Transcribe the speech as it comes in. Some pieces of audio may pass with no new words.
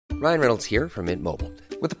Ryan Reynolds here from Mint Mobile.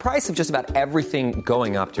 With the price of just about everything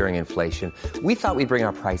going up during inflation, we thought we'd bring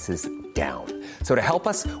our prices down. So to help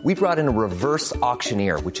us, we brought in a reverse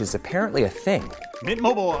auctioneer, which is apparently a thing. Mint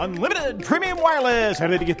Mobile Unlimited Premium Wireless. How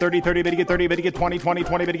to get 30, 30, bit to get 30, bit to get 20, 20,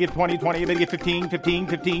 20, bit to get 20, 20, bit to get 15, 15,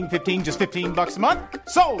 15, 15, just $15 a month?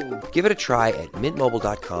 Sold! Give it a try at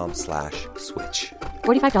mintmobile.com/switch.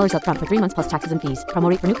 $45 up front for 3 months plus taxes and fees. Promo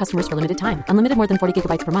rate for new customers for limited time. Unlimited more than 40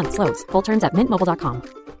 gigabytes per month. Slows full terms at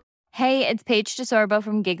mintmobile.com. Hey, it's Paige DeSorbo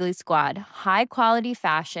from Giggly Squad. High quality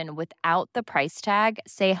fashion without the price tag.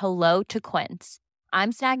 Say hello to Quince.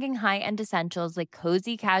 I'm snagging high-end essentials like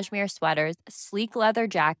cozy cashmere sweaters, sleek leather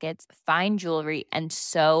jackets, fine jewelry, and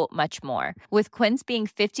so much more. With Quince being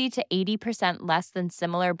 50 to 80% less than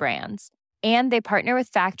similar brands. And they partner with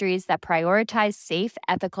factories that prioritize safe,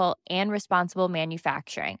 ethical, and responsible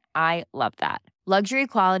manufacturing. I love that. Luxury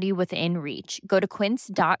quality within reach. Go to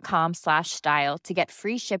quince.com/style to get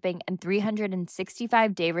free shipping and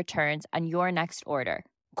 365-day returns on your next order.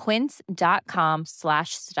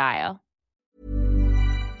 Quince.com/style.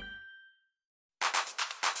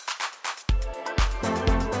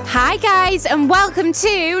 Hi guys, and welcome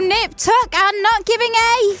to Nip Tuck and Not Giving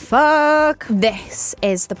a Fuck. This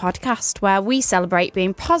is the podcast where we celebrate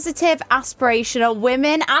being positive, aspirational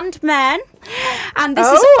women and men. And this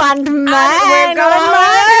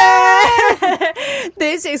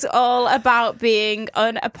This is all about being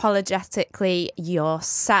unapologetically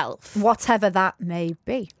yourself, whatever that may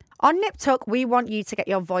be. On Nip Tuck, we want you to get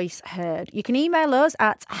your voice heard. You can email us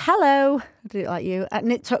at hello, I do it like you, at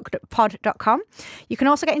niptuckpod.com. You can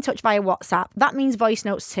also get in touch via WhatsApp. That means voice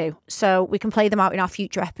notes too, so we can play them out in our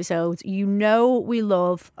future episodes. You know we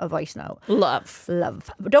love a voice note. Love.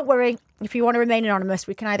 But don't worry, if you want to remain anonymous,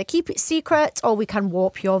 we can either keep it secret or we can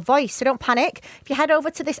warp your voice. So don't panic. If you head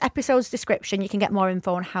over to this episode's description, you can get more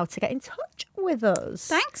info on how to get in touch with us.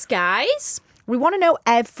 Thanks, guys. We want to know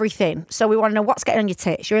everything. So we want to know what's getting on your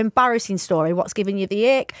tits, your embarrassing story, what's giving you the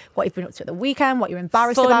ick, what you've been up to at the weekend, what you're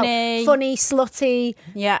embarrassed about. Funny, slutty,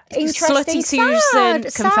 interesting, slutty Susan, sad,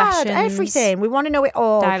 confessions, everything. We want to know it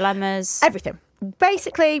all. Dilemmas. Everything.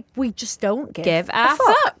 Basically, we just don't give a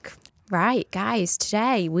fuck. Right, guys,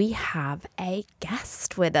 today we have a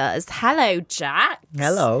guest with us. Hello, Jax.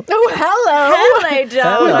 Hello. Oh, hello. Hello,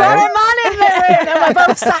 John. We've got him on in the room and we're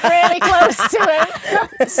both sat really close to him.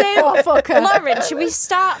 So, fucker. Lauren, should we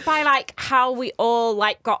start by, how we all,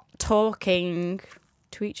 got talking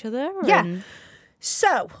to each other? Yeah.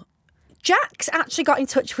 So, Jax actually got in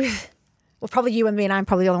touch with... Well, probably you and me, and I'm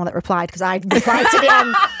probably the only one that replied because I replied to the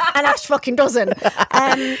end, and Ash fucking doesn't.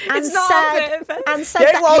 It's not perfect. And said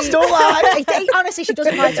yeah, well, don't lie. Honestly, she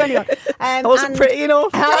doesn't lie to anyone. I wasn't pretty enough.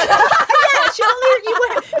 Yeah, surely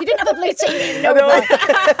you didn't have a blue TV.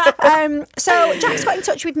 No. So Jax got in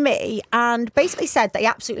touch with me and basically said that he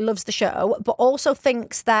absolutely loves the show, but also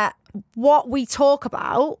thinks that what we talk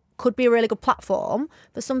about could be a really good platform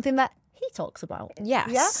for something that he talks about.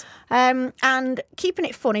 Yes. Yeah. And keeping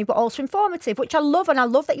it funny but also informative, which I love. And I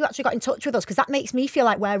love that you actually got in touch with us because that makes me feel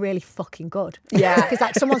like we're really fucking good. Yeah.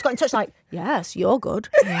 Because someone's got in touch yes, you're good.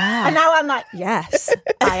 Yeah. And now I'm like, yes,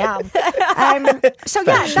 I am. So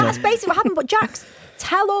yeah, that's basically what happened. But Jax,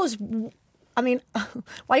 tell us, why you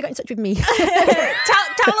got in touch with me?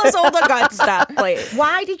 tell us all the good stuff, please.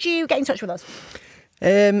 Why did you get in touch with us?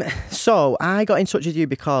 So I got in touch with you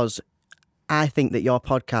because I think that your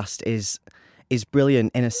podcast is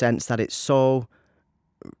brilliant in a sense that it's so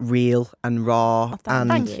real and raw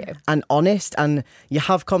and honest, and you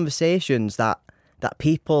have conversations that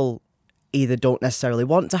people either don't necessarily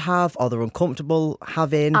want to have or they're uncomfortable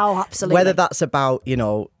having. Oh, absolutely. Whether that's about,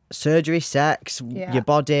 surgery, sex, your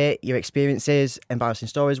body, your experiences, embarrassing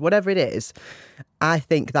stories, whatever it is. I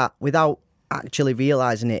think that without actually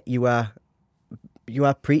realising it, you are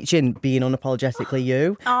preaching being unapologetically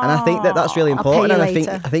you, and I think that that's really important, and I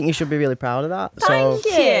think you should be really proud of that. Thank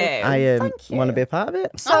you. I want to be a part of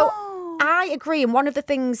it. So I agree, and one of the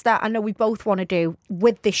things that I know we both want to do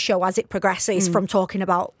with this show as it progresses from talking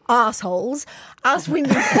about arseholes as we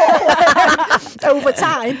move forward over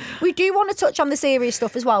time, we do want to touch on the serious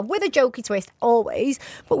stuff as well, with a jokey twist always,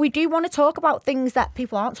 but we do want to talk about things that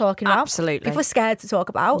people aren't talking about. Absolutely. People are scared to talk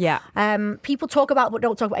about. Yeah. People talk about but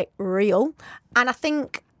don't talk about it real. And I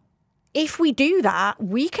think if we do that,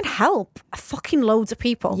 we can help fucking loads of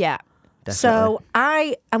people. Yeah. Definitely. So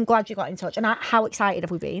I am glad you got in touch. And how excited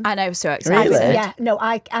have we been? I know, so excited. Really? Yeah, no,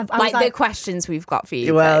 I was the questions we've got for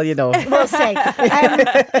you. Well, we'll see.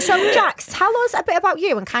 So, Jax, tell us a bit about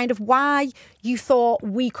you and kind of why you thought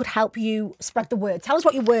we could help you spread the word. Tell us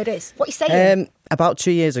what your word is. What you're saying. About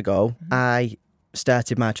 2 years ago, I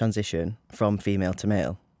started my transition from female to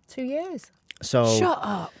male. 2 years. So Shut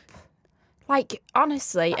up. Like,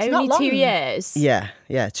 honestly, That's only not 2 long. years. Yeah,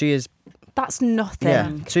 2 years. That's nothing.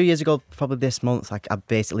 Yeah, 2 years ago, probably this month, like I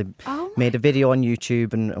basically made a video on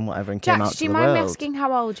YouTube and whatever and came out Jax, to do you the mind world. me asking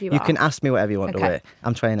how old you are? You can ask me whatever you want Okay. to it.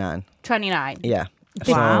 I'm 29. 29. Yeah.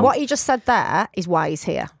 Wow. What he just said there is why he's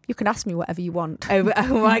here. You can ask me whatever you want. Oh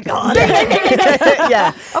my God.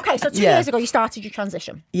 Yeah. Okay, so 2 years ago you started your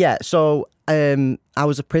transition. Yeah, so I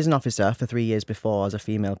was a prison officer for 3 years before as a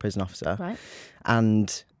female prison officer. Right.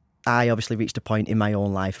 And I obviously reached a point in my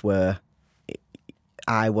own life where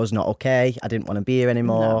I was not okay. I didn't want to be here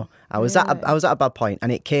anymore. No. I was at a bad point,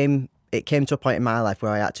 and it came to a point in my life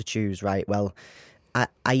where I had to choose. Right, well, I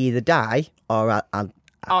either die or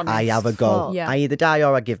I have a go. Yeah. I either die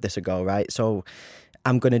or I give this a go. Right, so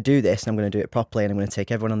I'm going to do this, and I'm going to do it properly, and I'm going to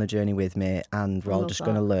take everyone on the journey with me, and we're all just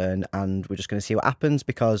going to learn, and we're just going to see what happens.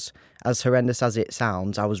 Because as horrendous as it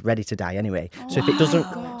sounds, I was ready to die anyway. So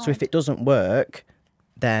if it doesn't work,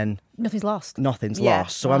 then Nothing's lost. nothing's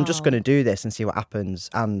lost. So I'm just going to do this and see what happens.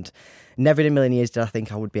 And never in a million years did I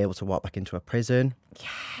think I would be able to walk back into a prison.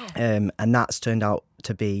 Yeah. And that's turned out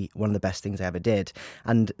to be one of the best things I ever did.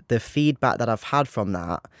 And the feedback that I've had from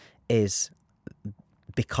that is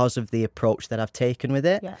because of the approach that I've taken with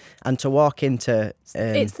it. Yeah. And to walk into...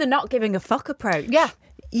 It's the not giving a fuck approach. Yeah.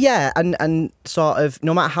 Yeah, and sort of,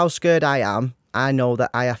 no matter how scared I am, I know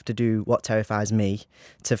that I have to do what terrifies me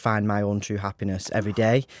to find my own true happiness every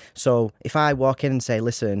day. So if I walk in and say,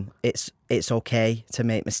 listen, it's okay to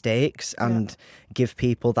make mistakes and give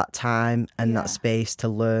people that time and that space to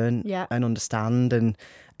learn and understand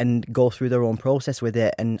and go through their own process with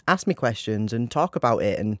it and ask me questions and talk about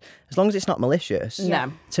it. And as long as it's not malicious,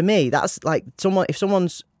 to me, that's like if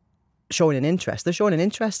someone's showing an interest, they're showing an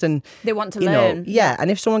interest and they want to you learn. know,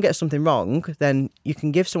 and if someone gets something wrong, then you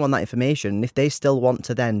can give someone that information. If they still want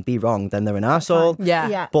to then be wrong, then they're an arsehole.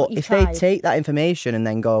 Yeah. But you if tried. they take that information and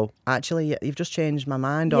then go, actually, you've just changed my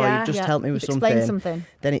mind, or you've just helped me with You've explained something,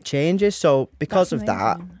 then it changes. So because That's of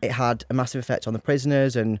that, it had a massive effect on the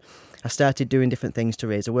prisoners, and I started doing different things to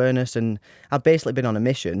raise awareness. And I've basically been on a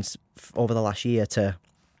mission over the last year to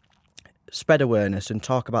spread awareness and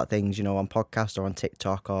talk about things, you know, on podcast or on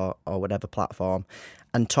TikTok or whatever platform,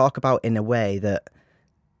 and talk about in a way that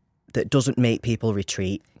doesn't make people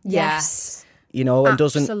retreat, Yes. you know, and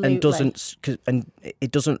Absolutely.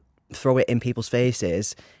 it doesn't throw it in people's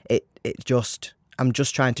faces. I'm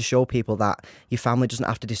just trying to show people that your family doesn't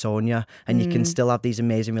have to disown you, and you can still have these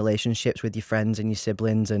amazing relationships with your friends and your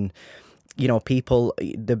siblings. And you know, people,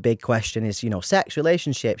 the big question is, you know, sex,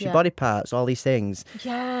 relationships, your body parts, all these things.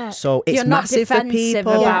 Yeah. So it's You're not massive for defensive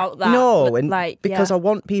people. about that, No, but, and like, because I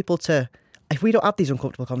want people to. If we don't have these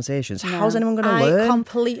uncomfortable conversations, how's anyone going to I learn?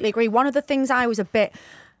 completely agree. One of the things I was a bit,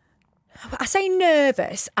 I say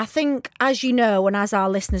nervous. I think, as you know, and as our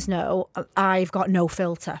listeners know, I've got no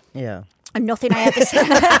filter. Yeah. And nothing I ever said.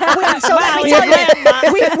 So let me tell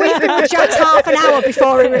you, we've been with Jax half an hour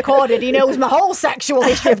before he recorded. He knows my whole sexual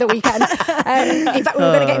history of the weekend. In fact, we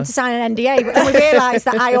were going to get him to sign an NDA, but then we realised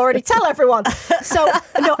that I already tell everyone. So,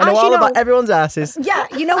 no, I know as all you know, about everyone's asses. yeah,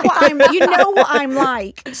 you know what I'm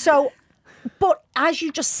like. So, but as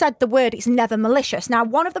you just said the word, it's never malicious. Now,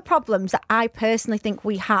 one of the problems that I personally think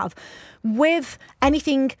we have with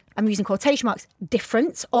anything, I'm using quotation marks,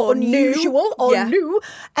 different or unusual or new,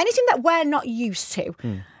 anything that we're not used to,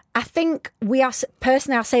 I think we are,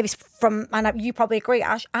 personally, I'll say this from, and you probably agree,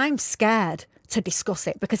 Ash, I'm scared to discuss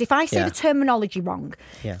it, because if I say the terminology wrong,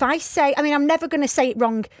 if I say, I mean, I'm never going to say it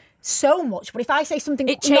wrong so much, but if I say something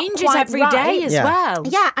It changes every day as well.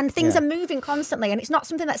 Yeah, and things are moving constantly, and it's not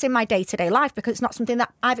something that's in my day-to-day life because it's not something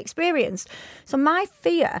that I've experienced. So my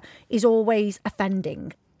fear is always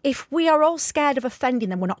offending. If we are all scared of offending,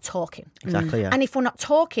 then we're not talking. Exactly, yeah. And if we're not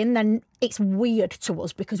talking, then it's weird to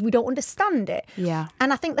us because we don't understand it. Yeah.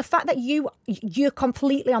 And I think the fact that you're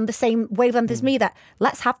completely on the same wavelength as me, that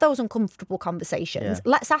let's have those uncomfortable conversations.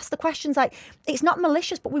 Yeah. Let's ask the questions, like, it's not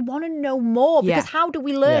malicious, but we want to know more, because how do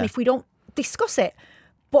we learn if we don't discuss it?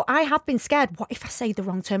 But I have been scared. What if I say the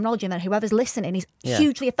wrong terminology and then whoever's listening is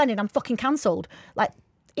hugely offended? I'm fucking cancelled. Like,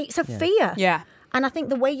 it's a fear. Yeah. And I think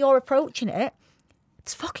the way you're approaching it,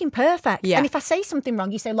 it's fucking perfect. Yeah. And if I say something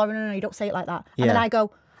wrong, you say, Lauren, no, you don't say it like that. And Yeah. then I go,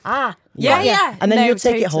 Yeah. And then No, you'll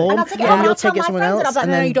take it totally. home, and I'll take it and home, then you'll I'll tell take it my someone friends, else, and I'll be like,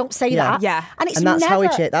 and no, then you don't say that. Yeah. And it's And that's how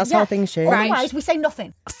never, that's how things change. Otherwise, we say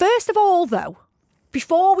nothing. First of all, though,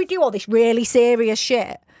 before we do all this really serious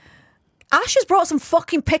shit, Ash has brought some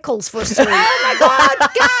fucking pickles for us to eat. Oh my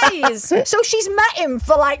God, guys! So she's met him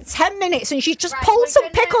for like 10 minutes and she's just pulled some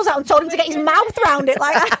pickles out and told him to get his mouth round it.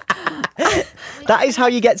 Like, That is how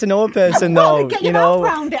you get to know a person, Well, though. get You your mouth know,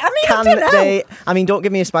 round it. I mean, I don't know. they? I mean, don't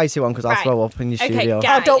give me a spicy one because I'll Right. throw up in your studio. Okay,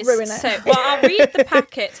 guys. Oh, don't ruin it. So, well, I'll read the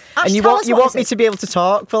packet. Ash, And you tell want us you what want is me it. to be able to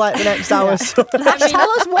talk for like the next hour. So. Ash, tell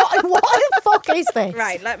us what the fuck is this?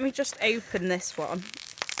 Right, let me just open this one.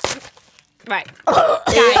 Right,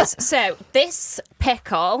 guys, so this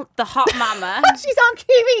pickle, the Hot Mama, She's on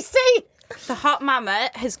QVC. the Hot Mama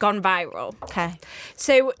has gone viral. Okay.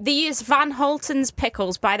 So these Van Holten's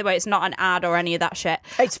pickles, by the way, it's not an ad or any of that shit.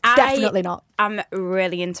 It's definitely not. I'm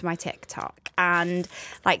really into my TikTok. And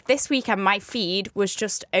like this weekend, my feed was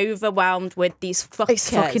just overwhelmed with these fuckers. It's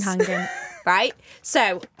fucking hanging. Right?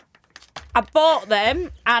 So I bought them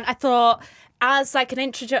and I thought, as like an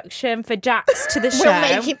introduction for Jax to the show. We'll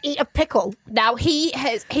make him eat a pickle. Now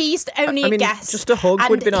he's only I mean, a guest. just a hug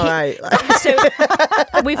would have been all right. So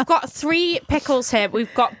we've got 3 pickles here.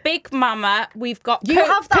 We've got Big Mama, we've got You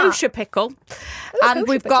have that? kosher pickle, and kosher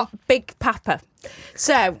we've pickle. got Big Papa.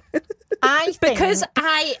 So I think, because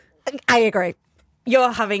I agree.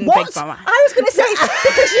 you're having What? Big Mama. I was going to say,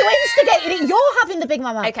 because you instigated it, you're having the Big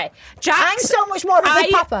Mama. Okay, Jax. I'm so much more of a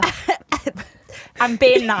Big Papa. I'm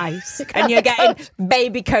being nice, and you're getting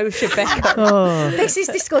baby kosher pickle. This is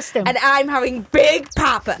disgusting. And I'm having Big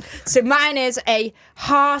Papa. So mine is a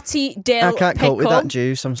hearty dill I can't pickle. cope with that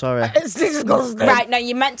juice. I'm sorry. It's disgusting. Right, now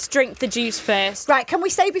you're meant to drink the juice first. Right, can we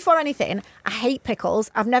say before anything, I hate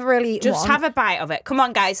pickles. I've never really eaten Just one. have a bite of it. Come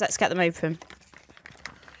on, guys, let's get them open.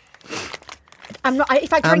 I'm not.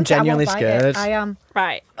 If I drink I'm genuinely it, I won't bite scared. it. I am.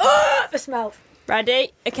 Right. The smell.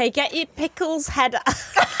 Ready? Okay, get your pickles head up.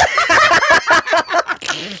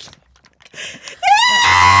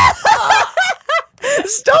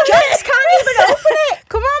 Stop Jax can't even open it.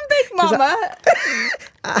 Come on, Big Mama.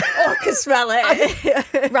 I can smell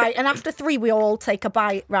it. Right, and after 3, we all take a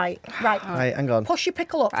bite. Right. Right, hang on. Push your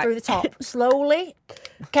pickle up through the top slowly.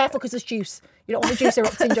 Careful, because there's juice. You don't want the juice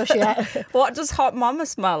erupting just yet. What does Hot Mama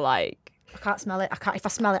smell like? I can't smell it. I can't. If I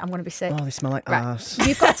smell it, I'm going to be sick. Oh, they smell like ass.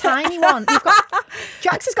 You've got a tiny one.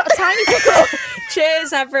 Jax has got a tiny pickle.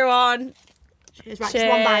 Cheers, everyone. Cheers. Right, Cheers. just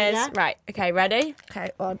one bite, yeah? Right, okay, ready?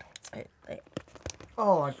 Okay, 1, 2, 3.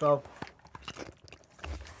 Oh my god.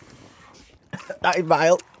 That is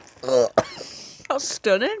vile. That's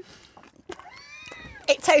stunning.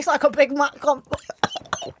 It tastes like a Big Mac.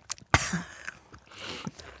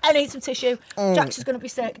 I need some tissue. Jax is going to be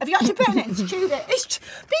sick. Have you actually bitten it? It's chewed it. He's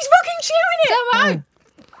fucking chewing it. Don't mind.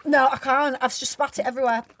 No, I can't. I've just spat it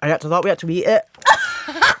everywhere. I thought we had to eat it.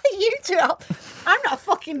 You two are. I'm not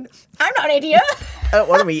an idiot. I don't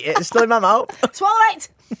want to eat it. It's still in my mouth. Swallow it.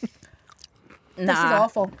 This is Nah.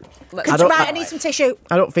 awful. I I need some tissue.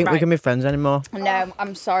 I don't think we Right. can be friends anymore. No,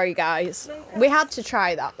 I'm sorry, guys. We had to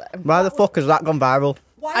try that, though. Why the fuck has that gone viral?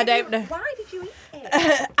 Why I don't know. Why did you eat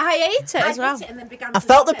it? I ate it as well. ate it and then began I to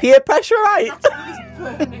felt the love it. peer pressure, right?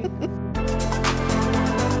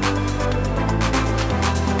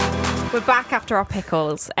 We're back after our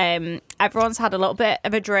pickles. Everyone's had a little bit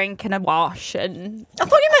of a drink and a wash, and I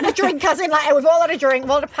thought you meant a drink, as in like we've all had a drink,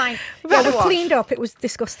 we've all had a pint. had Yeah, a we've wash. cleaned up. It was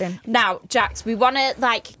disgusting. now, Jax, we want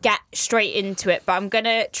to get straight into it, but I'm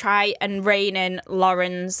gonna try and rein in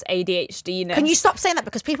Lauren's ADHD-ness. Can you stop saying that,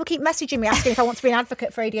 because people keep messaging me asking if I want to be an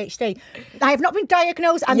advocate for ADHD. I have not been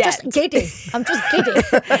diagnosed. I'm Yet. just giddy. I'm just giddy.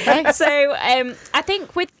 Okay? So, I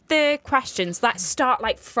think with the questions, let's start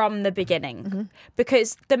like from the beginning,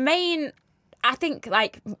 because the main, I think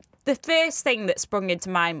like the first thing that sprung into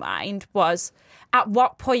my mind was, at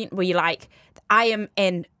what point were you like, I am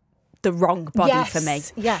in the wrong body Yes, for me?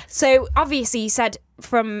 yes. So obviously you said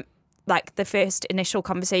from like the first initial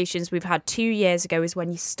conversations we've had 2 years ago is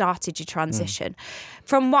when you started your transition.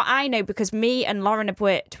 From what I know, because me and Lauren have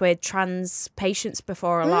worked with trans patients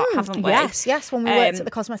before a lot, haven't we? Yes, when we worked at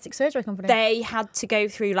the cosmetic surgery company. They had to go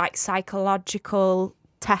through like psychological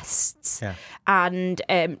tests and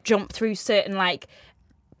jump through certain like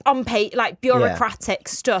like bureaucratic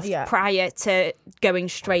stuff Yeah. prior to going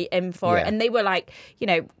straight in for it, Yeah. and they were like,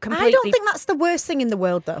 completely. I don't think that's the worst thing in the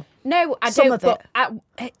world, though. No, I some don't. of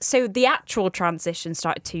But so the actual transition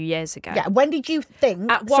started 2 years ago. Yeah, when did you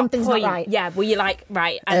think At what something's point? not right? Yeah, were you like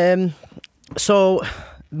right? So,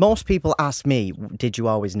 most people ask me, did you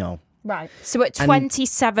always know? Right. So at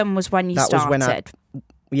 27 was when you That was started.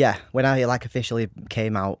 when I like officially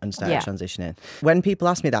came out and started Yeah. transitioning. When people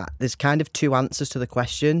ask me that, there's kind of 2 answers to the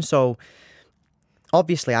question. So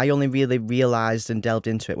obviously, I only really realised and delved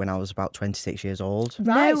into it when I was about 26 years old.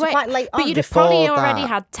 Right, No so way. quite late on. But you'd have Before probably already that-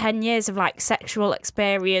 had 10 years of like sexual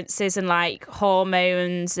experiences and like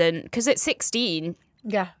hormones, and because at 16,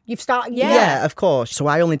 Yeah, you've started. Yeah, of course. So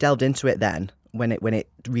I only delved into it then when it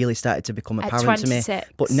really started to become At apparent to me.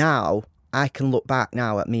 26. But now I can look back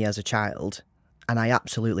now at me as a child, and I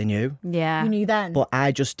absolutely knew. yeah. You knew then. But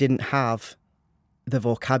I just didn't have the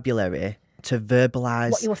vocabulary to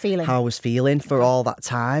verbalise What you were feeling. how I was feeling for all that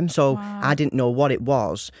time. So I didn't know what it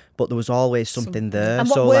was, but there was always something there. And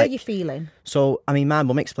what so were like, you feeling? So I mean, my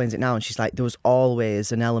mum explains it now, and she's like, there was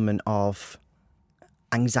always an element of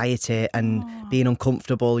anxiety and being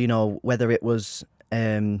uncomfortable. You know, whether it was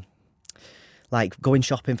like going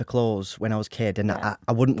shopping for clothes when I was a kid, and I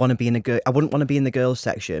wouldn't want to be in I wouldn't want to be in the girls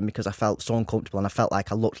section because I felt so uncomfortable and I felt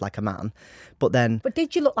like I looked like a man. But then But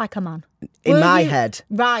did you look like a man? in Were my you- head,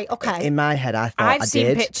 Right, okay. in my head, I thought I've I seen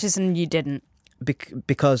did pictures and you didn't.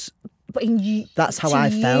 because But in you, that's how to I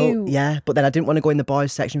felt. you- Yeah, but then I didn't want to go in the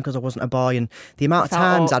boys section because I wasn't a boy, and the amount of Felt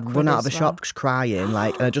times I'd awkward run out of as the shop well. just crying,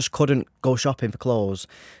 like, and I just couldn't go shopping for clothes,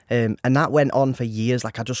 and that went on for years.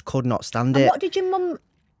 Like I just could not stand And it. what did your mum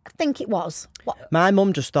think it was? What? My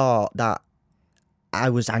mum just thought that I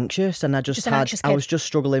was anxious, and I Just an anxious I kid. was just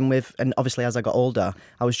struggling with, and obviously as I got older,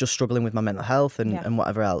 I was just struggling with my mental health and, Yeah. and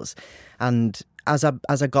whatever else. And as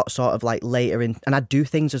I got sort of like later in, and I'd do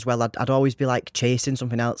things as well. I'd always be like chasing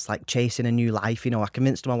something else, like chasing a new life. You know, I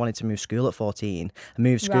convinced them I wanted to move school at 14. I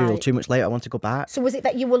moved school. Right. 2 months later, I wanted to go back. So was it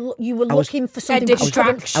that you were I was- looking for something, but you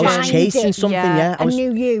couldn't distraction. I was find chasing it? something. Yeah. Yeah, I A was.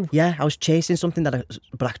 new you. Yeah, I was chasing something but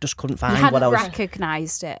I just couldn't You find hadn't what I was.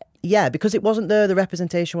 recognised it. Yeah, because it wasn't there. The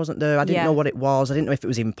representation wasn't there. I didn't Yeah. know what it was. I didn't know if it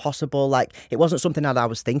was even possible. Like, it wasn't something that I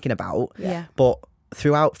was thinking about. Yeah. But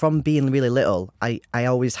throughout, from being really little, I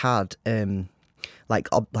always had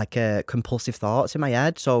like compulsive thoughts in my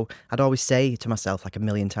head. So I'd always say to myself like a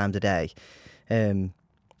million times a day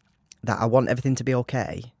that I want everything to be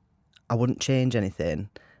okay. I wouldn't change anything.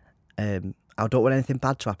 I don't want anything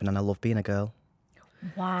bad to happen, and I love being a girl.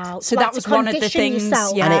 Wow. So like that to was one of the condition things,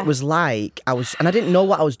 yourself. yeah. And it was like and I didn't know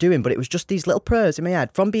what I was doing, but it was just these little prayers in my head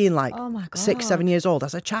from being like Oh my 6, God. 7 years old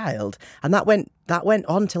as a child, and that went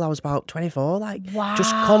on till I was about 24. Like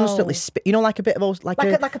just Wow. constantly, you know, like a bit of like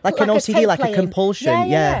an like a OCD, tape like a playing. compulsion.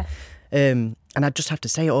 Yeah. And I'd just have to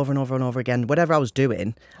say it over and over and over again, whatever I was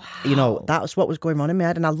doing. You know, that's what was going on in my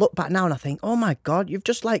head. And I look back now and I think, oh my God, you've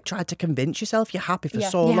just like tried to convince yourself you're happy for Yeah.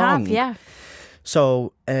 so You long. have, yeah.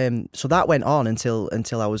 So so that went on until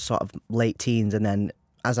I was sort of late teens, and then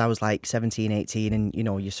as I was like 17, 18, and you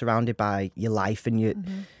know, you're surrounded by your life, and you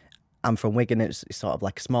I'm from Wigan, it's sort of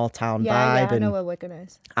like a small town Yeah, vibe, yeah, I and know where Wigan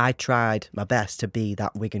is. I tried my best to be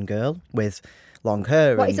that Wigan girl with long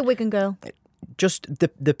hair. What and is a Wigan girl? just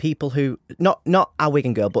the people who not a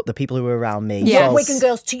Wigan girl, but the people who were around me. Yeah. So- Wigan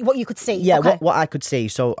girls, to what you could see. Yeah, Okay. what I could see.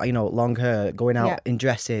 So, you know, long hair, going out Yeah. in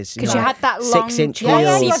dresses. Because you had that long 6-inch Yeah,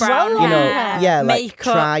 yeah, heels. you had brown long You know, hair. yeah, like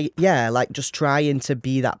makeup. like just trying to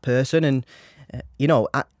be that person. And, you know,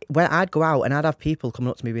 when I'd go out and I'd have people coming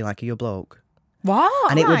up to me being like, are you a bloke?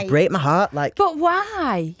 What? And it would Right. break my heart. Like, But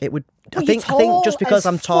why? it would, Well, I think you're just tall because as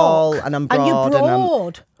I'm tall fuck, and I'm and you're broad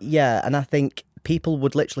broad. yeah, and I think people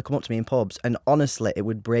would literally come up to me in pubs, and honestly, it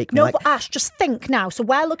would break me. No, like, but Ash, just think now. So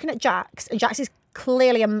we're looking at Jax, and Jax is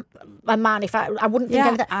clearly a man. If I wouldn't think Yeah,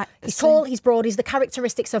 anything. He's tall, he's broad, he's the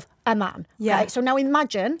characteristics of a man. Yeah. Right? So now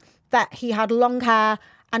imagine that he had long hair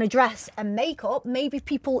and a dress and makeup. Maybe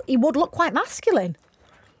he would look quite masculine.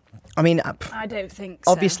 I mean, I don't think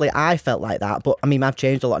so. obviously, I felt like that, but I mean, I've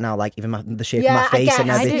changed a lot now. Like even the shape Yeah, of my face I and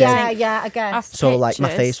guess. everything. Yeah, I guess. I've So like my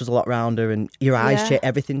pictures. face was a lot rounder, and your eyes, Yeah.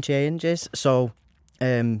 everything changes. So,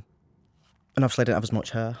 and obviously I didn't have as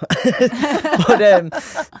much hair. But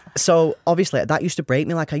so obviously that used to break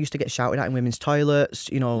me. Like I used to get shouted at in women's toilets.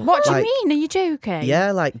 You know, What do like, you mean? Are you joking?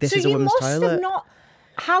 Yeah, like this so is a you women's must toilet. have not.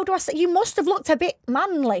 How do I say? You must have looked a bit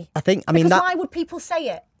manly. I think. I mean because that. why would people say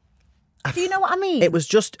it? Do you know what I mean? It was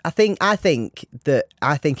just. I think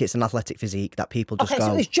it's an athletic physique that people just okay. go.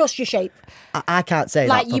 So it was just your shape. I can't say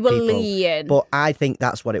Like that for you were people, lean. but I think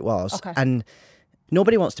that's what it was. Okay. And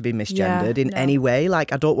nobody wants to be misgendered in any way.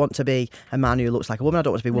 Like I don't want to be a man who looks like a woman. I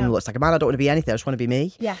don't want to be a woman who looks like a man. I don't want to be anything. I just want to be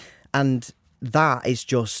me. Yeah. And that is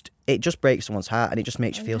just. It just breaks someone's heart, and it just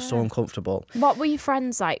makes you feel so uncomfortable. What were your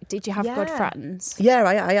friends like? Did you have good Yeah. friends? Yeah,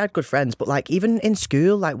 I had good friends, but like even in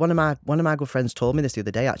school, like one of my good friends told me this the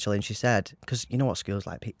other day actually, and she said, because you know what school's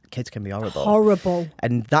like, kids can be horrible. Horrible.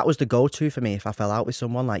 And that was the go-to for me if I fell out with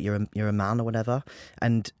someone, like you're a man or whatever.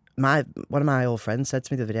 And one of my old friends said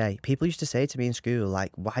to me the other day, people used to say to me in school,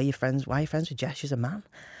 like, why are you friends with Jess? She's a man.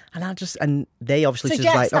 And they obviously So just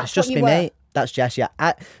Jess, like, that's it's just what me, you were. mate. That's Jess, yeah.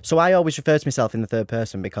 So I always refer to myself in the third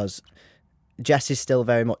person because Jess is still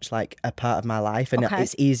very much like a part of my life, and Okay.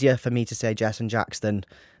 it's easier for me to say Jess and Jax than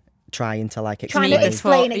trying to like Trying explain. to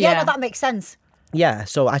explain it. Yeah, Yeah. no, that makes sense. Yeah,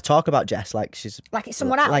 so I talk about Jess like she's Like it's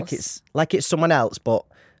someone else. like it's someone else, but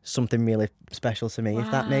something really special to me,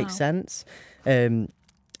 if that makes sense.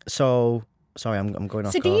 So sorry, I'm going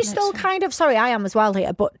off. So do you course. still kind of, sorry, I am as well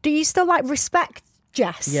here, but do you still like respect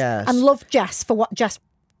Jess? Yes. And love Jess for what Jess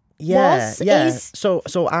Yeah. is? So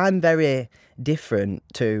I'm very different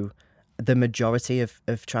to the majority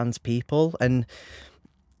of trans people, and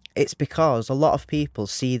it's because a lot of people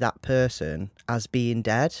see that person as being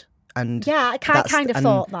dead. And Yeah, I kind of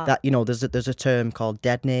thought that. There's a term called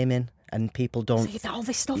dead naming, and people don't. See, all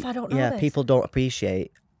this stuff, I don't know. Yeah, this. people don't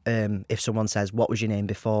appreciate if someone says, "What was your name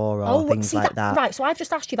before?" or things see like that. Right, so I've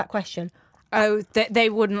just asked you that question. Oh, they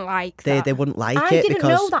wouldn't like that. They wouldn't like I it didn't because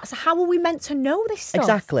know that. So how are we meant to know this stuff?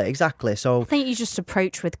 exactly. So I think you just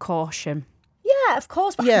approach with caution. Yeah, of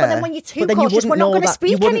course. But, yeah, but then when you're too but then you cautious, wouldn't we're not know going to that- you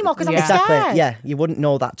speak wouldn't- anymore because I'm exactly. scared. Yeah, you wouldn't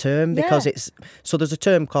know that term because Yeah. it's so there's a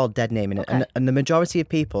term called dead naming, Okay. and the majority of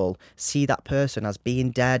people see that person as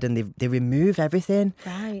being dead, and they remove everything.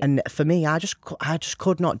 Right. And for me, I just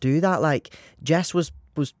could not do that. Like Jess was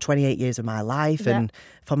 28 years of my life, Yeah. and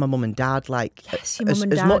for my mum and dad, like Yes, your mum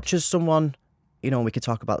and as dad. much as someone, we could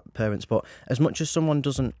talk about parents, but as much as someone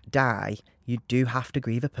doesn't die, you do have to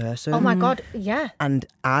grieve a person. Oh my God, yeah. And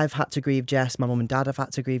I've had to grieve Jess. My mum and dad have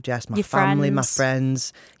had to grieve Jess. My Your family, my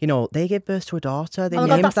friends. friends. They gave birth to a daughter. They Oh my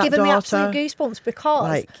God, named that's that given me daughter. absolute goosebumps because,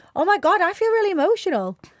 Like- oh my God, I feel really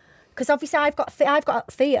emotional. Because obviously I've got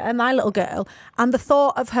Thea, my little girl, and the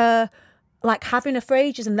thought of her like having her for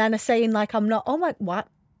ages and then her saying like, I'm not, oh my, what?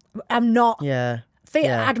 I'm not. Yeah. Thea,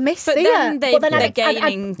 yeah. I'd miss But Thea. then they're I'd-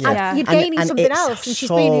 gaining, yeah. you're gaining And something it's else and she's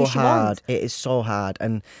so being who she hard. wants. It is so hard.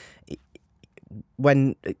 And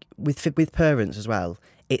when with parents as well,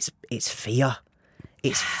 it's fear.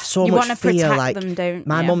 It's so You much wanna fear. protect Like them, don't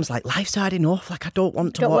my you? mum's like, life's hard enough. Like I don't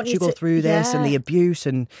want to Don't want watch you you go to- through this and yeah. the abuse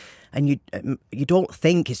and you don't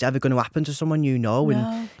think it's ever going to happen to someone you know.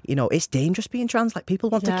 And it's dangerous being trans. Like people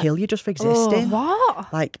want to Yeah. kill you just for existing.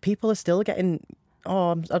 What? Like people are still getting. I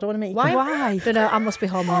don't want to make. Why? Why? Don't know. I must be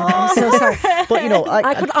hormonal. I'm so sorry. But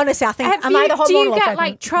I could honestly. I think. Am I the hormonal? do you or get pregnant?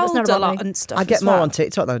 like It's trolled not a about lot me. and stuff? I get as more well? on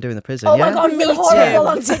TikTok than I do in the prison. Oh yeah? my God, you're horrible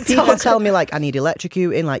on People TikTok. tell me like I need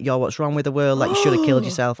electrocuting, like what's wrong with the world, like you should have killed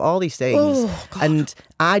yourself, all these things. And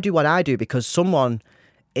I do what I do because someone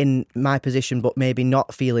in my position, but maybe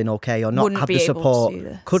not feeling okay or not Wouldn't have be the able to support, do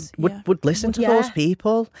this, would yeah. listen to Yeah. those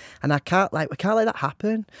people, and we can't let that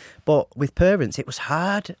happen. But with parents, it was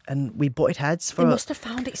hard, and we butted heads for. They must have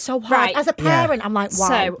found it so hard. Right. As a parent, I'm like,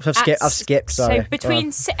 wow. So I've skipped. Sorry. So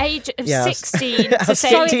between age of Yeah, I've- 16 to I've say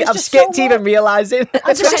skipped, it's I've just skipped so even much. realising.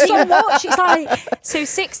 It's just so much. It's like, so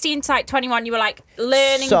 16 to like 21, you were like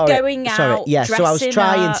learning, Sorry. going out, Yeah, so I was dressing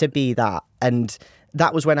trying up. to be that, and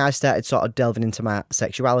that was when I started sort of delving into my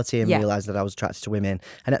sexuality and Yeah. realised that I was attracted to women.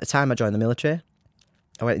 And at the time, I joined the military.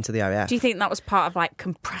 I went into the RAF. Do you think that was part of like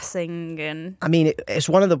compressing and? I mean, it's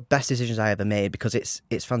one of the best decisions I ever made because it's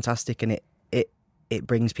fantastic and it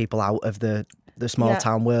brings people out of the small Yeah.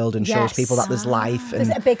 town world and shows Yes. people that there's life. there's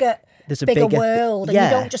And a bigger world, and yeah.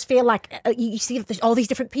 you don't just feel like you see all these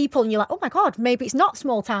different people, and you're like, oh my God, maybe it's not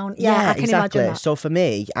small town. Yeah, I can exactly. imagine that. So for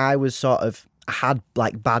me, I was sort of I had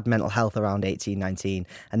like bad mental health around 18, 19,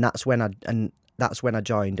 and that's when I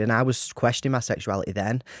joined, and I was questioning my sexuality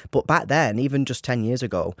then. But back then, even just 10 years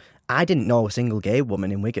ago, I didn't know a single gay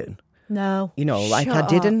woman in Wigan. No, Like I Shut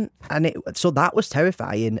didn't, and so that was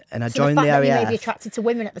terrifying. And I so joined the fact the that you may be RAF. attracted to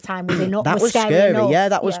women at the time was enough. That was scary. Enough. Yeah,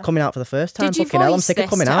 that was coming out for the first time. Did you Fucking hell, I'm voice sick of this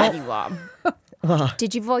coming to out. anyone?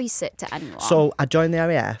 Did you voice it to anyone? So I joined the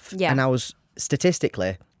RAF, Yeah. and I was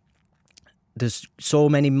statistically, there's so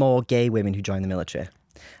many more gay women who join the military.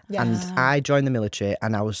 Yeah. And I joined the military,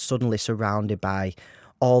 and I was suddenly surrounded by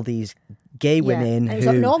all these gay women and it was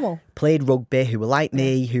like who normal. played rugby, who were like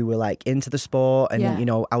me, who were like into the sport. And,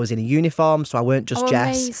 Yeah. I was in a uniform, so I weren't just Oh,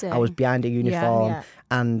 Jess. I was amazing. behind a uniform. Yeah.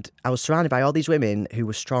 And I was surrounded by all these women who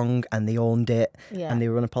were strong and they owned it. Yeah. And they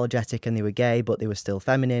were unapologetic and they were gay, but they were still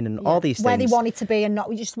feminine and all these Where things. they wanted to be and not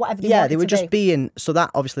just whatever they Yeah, wanted they were to just be. being. So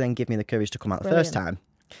that obviously then gave me the courage to come out the first time.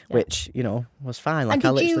 which, you know, was fine. Like,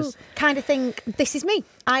 And I did you literally... kind of think, this is me?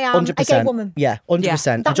 I am 100%. a gay woman. Yeah,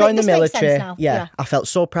 100%. I That joined the this makes sense military. now. Yeah. Yeah. I felt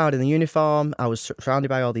so proud in the uniform. I was surrounded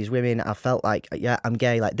by all these women. I felt like, yeah, I'm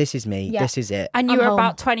gay. Like, this is me. Yeah. This is it. And you I'm were home.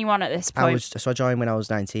 about 21 at this point. So I joined when I was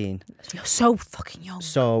 19. You're so fucking young.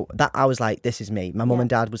 So that I was like, this is me. My mum and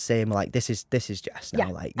dad would say, like, this is Jess now.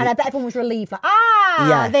 Yeah. Like, And I bet everyone was relieved.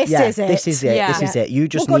 Like, this is it. This is it. Yeah. This is it. You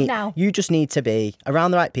just We're good need now. you just need to be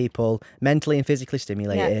around the right people, mentally and physically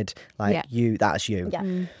stimulated. Like Yeah. that's you.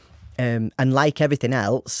 Yeah. And like everything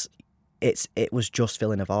else, it was just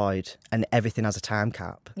filling a void, and everything has a time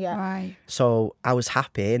cap. Yeah. Right. So I was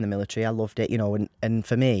happy in the military. I loved it, you know. And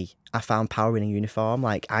for me, I found power in a uniform.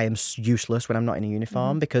 Like, I am useless when I'm not in a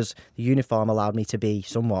uniform because the uniform allowed me to be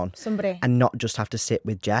Somebody. and not just have to sit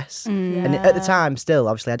with Jess. Mm. And at the time, still,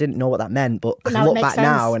 obviously, I didn't know what that meant, but I now it look makes back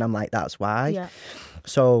now sense. and I'm like, that's why. Yeah.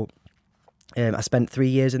 So I spent 3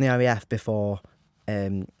 years in the RAF before.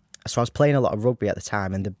 So I was playing a lot of rugby at the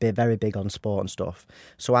time, and they're very big on sport and stuff.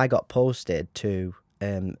 So I got posted to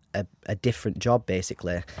a different job,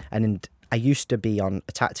 basically. And I used to be on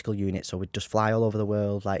a tactical unit, so we'd just fly all over the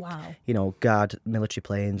world, like, Wow. you know, guard military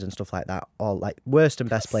planes and stuff like that. All like worst and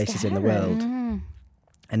best places in the world.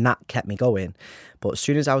 And that kept me going. But as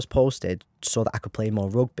soon as I was posted so that I could play more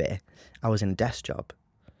rugby, I was in a desk job.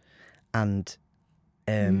 And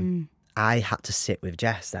I had to sit with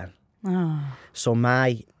Jess then. So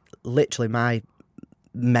my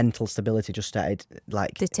mental stability just started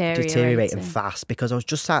like deteriorating fast because I was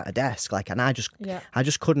just sat at a desk, like, and I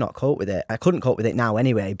just could not cope with it. I couldn't cope with it now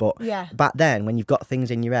anyway, but back then, when you've got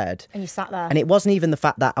things in your head, And you sat there. and it wasn't even the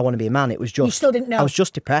fact that I want to be a man, it was just You still didn't know. I was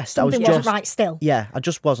just depressed. Something I was wasn't just right still. Yeah, I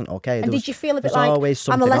just wasn't okay. And did you feel a bit like, always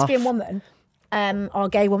I'm a something lesbian off. woman? Or a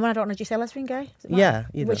gay woman? I don't know. Did you say lesbian, gay? Does it matter? Yeah,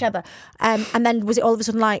 either. Whichever. And then was it all of a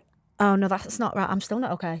sudden like, oh no, that's not right. I'm still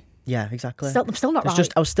not okay. Yeah, exactly. I'm still not It's right.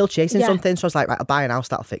 just I was still chasing Yeah. something, so I was like, right, I'll buy an house,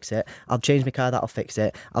 that'll fix it. I'll change my car, that'll fix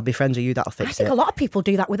it. I'll be friends with you, that'll I fix think it. a lot of people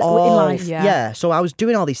do that in life. Yeah. So I was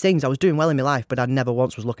doing all these things. I was doing well in my life, but I never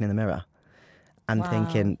once was looking in the mirror and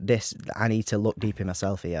thinking, I need to look deep in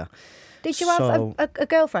myself here. Did you have a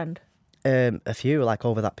girlfriend? A few, like,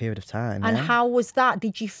 over that period of time. And yeah. how was that?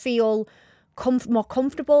 Did you feel more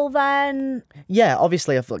comfortable then? Yeah,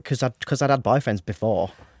 obviously, because I'd had boyfriends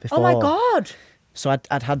before. Oh my God. So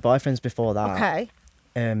I'd had boyfriends before that. Okay.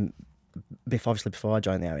 Before I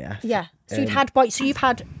joined the RAF. Yeah. So you'd had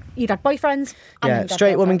you'd had boyfriends. And then Yeah, you'd had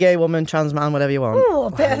straight woman, girlfriends. gay woman, trans man, whatever you want. Oh,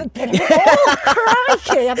 a bit of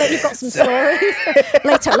crikey. I bet you've got some stories.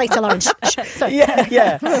 later, Lauren. Sorry.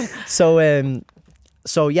 Yeah. So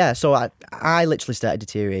I literally started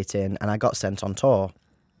deteriorating, and I got sent on tour.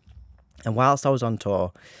 And whilst I was on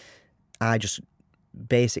tour, I just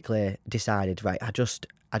basically decided, right, I just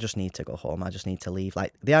need to go home. I just need to leave.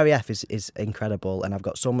 Like, the RAF is incredible, and I've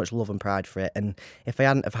got so much love and pride for it. And if I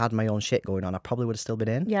hadn't have had my own shit going on, I probably would have still been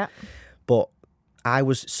in. Yeah. But I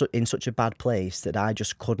was in such a bad place that I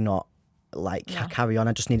just could not, carry on.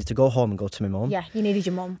 I just needed to go home and go to my mum. Yeah, you needed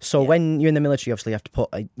your mum. So when you're in the military, obviously you have to put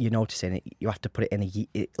your notice in. You have to put it in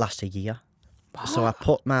it lasts a year. So I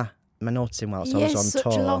put my notice in whilst I was on such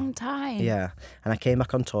tour. a long time. Yeah, and I came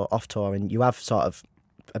back off tour, and you have sort of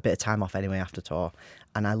a bit of time off anyway after tour.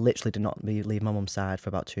 And I literally did not leave my mum's side for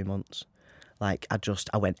about 2 months. Like,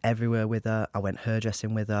 I went everywhere with her. I went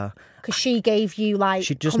hairdressing with her. Because she gave you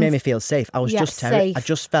She just made me feel safe. I was just safe. I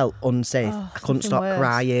just felt unsafe. Oh, I couldn't something stop worse.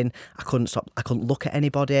 crying. I couldn't look at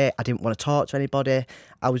anybody. I didn't want to talk to anybody.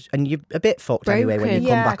 And you're a bit fucked anyway when you Broken.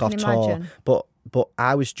 come Yeah, back I off can tour. imagine. But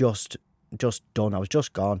I was just done. I was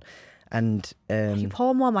just gone. And You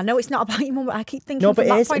poor mum. I know it's not about your mum, but I keep thinking No, but from it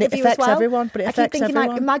that is, point and of it view as affects well. everyone, but it I affects keep thinking,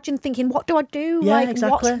 everyone. imagine thinking, what do I do? Yeah, like,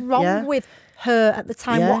 exactly. what's wrong Yeah. with her at the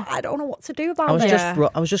time? Yeah. I don't know what to do about I was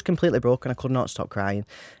it. I was just completely broken. I could not stop crying,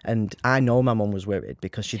 and I know my mum was worried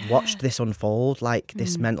because she'd watched this unfold, like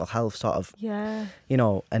this mental health sort of, Yeah. you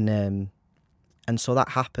know, and so that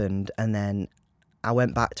happened, and then I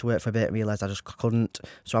went back to work for a bit and realised I just couldn't.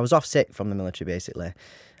 So I was off sick from the military basically,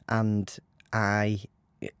 and I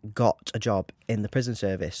got a job in the prison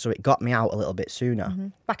service, so it got me out a little bit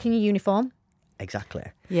sooner. Back in your uniform. Exactly.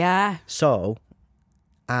 Yeah. So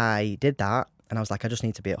I did that, and I was like, I just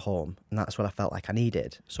need to be at home, and that's what I felt like I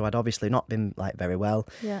needed. So I'd obviously not been like very well,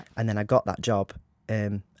 Yeah. and then I got that job,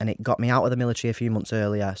 and it got me out of the military a few months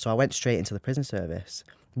earlier. So I went straight into the prison service,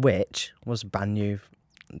 which was brand new,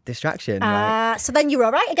 distraction. Right? So then you're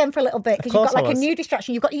all right again for a little bit because you've got like a new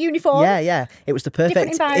distraction. You've got a uniform. Yeah. It was the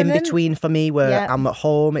perfect in between for me where I'm at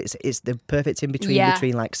home. It's the perfect in between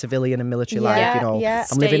between like civilian and military life. You know,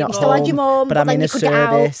 I'm living at home, but I'm in a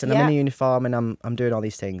service and I'm in a uniform and I'm doing all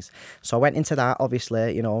these things. So I went into that.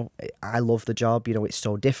 Obviously, you know, I love the job. You know, it's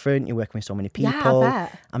so different. You're working with so many people. Yeah, I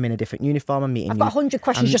bet. I'm in a different uniform. I'm meeting. I've got 100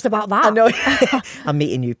 questions just about that. I know. I'm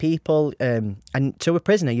meeting new people. And to a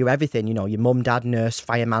prisoner, you're everything. You know, your mum, dad, nurse,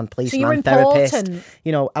 fireman, policeman, therapist.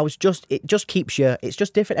 You know, it just keeps you. It's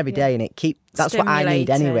just different every day, and that's what I need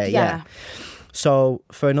anyway. Yeah. So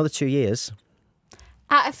for another 2 years.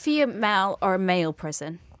 At a female or a male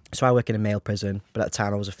prison? So I work in a male prison, but at the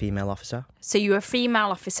time I was a female officer. So you were a female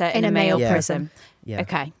officer in a male prison? Yeah.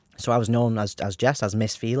 Okay. So I was known as Jess, as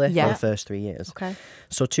Miss Feely for the first 3 years. Okay.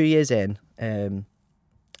 So 2 years in, I'm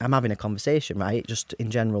having a conversation, right, just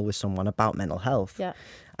in general with someone about mental health. Yeah.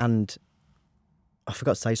 And I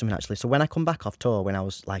forgot to tell you something actually. So when I come back off tour, when I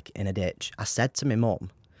was like in a ditch, I said to my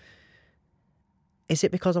mum, is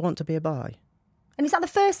it because I want to be a boy? And is that the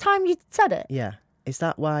first time you said it? Yeah. Is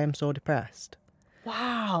that why I'm so depressed?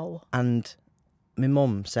 Wow. And my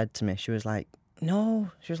mum said to me, she was like,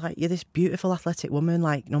 no. She was like, you're this beautiful athletic woman.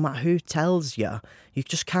 Like, no matter who tells you, you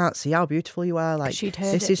just can't see how beautiful you are. Like,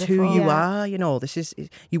 this is who you are. You know,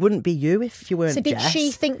 you wouldn't be you if you weren't Jess. So did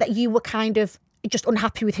she think that you were kind of just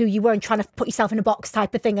unhappy with who you were and trying to put yourself in a box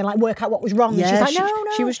type of thing and like work out what was wrong? Yeah, and she was like,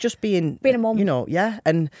 no. She was just being a mum. You know, yeah.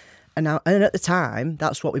 And at the time,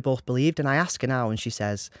 that's what we both believed. And I ask her now, and she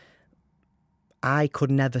says, I could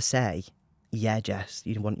never say, yeah, Jess,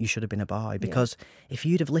 you should have been a boy. Because if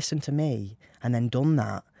you'd have listened to me and then done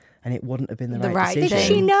that, and it wouldn't have been the right decision. Did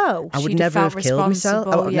she know? I would never have killed myself.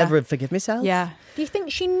 I would never have forgiven myself. Yeah. Do you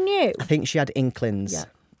think she knew? I think she had inklings. Yeah.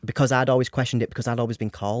 Because I'd always questioned it, because I'd always been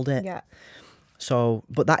called it. Yeah. So,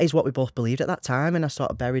 but that is what we both believed at that time, and I sort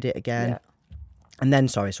of buried it again. Yeah. And then,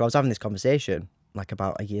 so I was having this conversation, like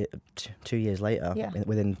about a year, 2 years later,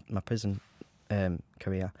 within my prison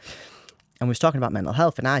career. And we was talking about mental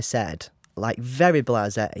health, and I said, like, very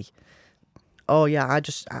blasé, oh yeah,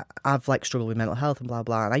 I've like struggled with mental health and blah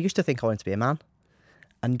blah. And I used to think I wanted to be a man,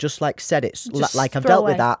 and just like said it like I've dealt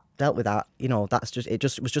with that. You know, it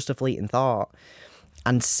was just a fleeting thought.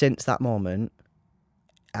 And since that moment,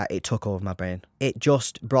 it took over my brain. It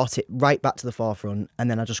just brought it right back to the forefront, and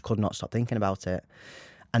then I just could not stop thinking about it.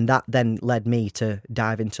 And that then led me to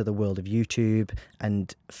dive into the world of YouTube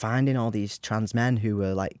and finding all these trans men who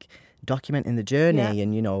were like documenting the journey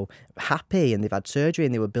and, you know, happy, and they've had surgery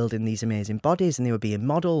and they were building these amazing bodies and they were being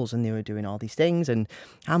models and they were doing all these things. And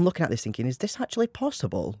I'm looking at this thinking, is this actually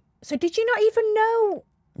possible? So did you not even know?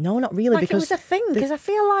 No, not really. Like because it was a thing, because I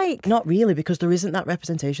feel like... Not really, because there isn't that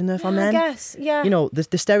representation there for men. I guess, yeah. You know, the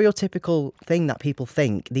stereotypical thing that people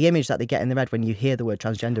think, the image that they get in their head when you hear the word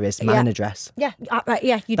transgender is man in a dress. Yeah, right,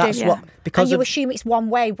 yeah, you That's do. What, because and you assume it's one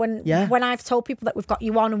way. When I've told people that we've got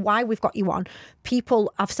you on and why we've got you on,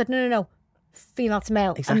 people have said, no, female to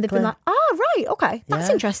male. Exactly. And they've been like, right, okay, that's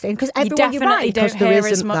interesting. Because everyone, you're definitely right. don't hear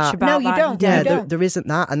as much about that. No, you don't. Yeah, there isn't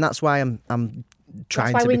that, and that's why I'm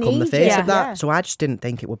trying to become the face of that. So I just didn't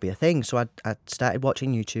think it would be a thing. So I started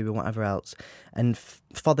watching YouTube and whatever else. And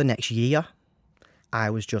for the next year, I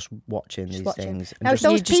was just watching these things. And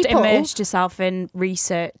now, you just immersed yourself in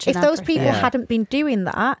research. If those people hadn't been doing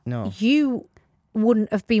that, you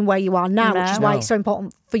wouldn't have been where you are now, which is why it's so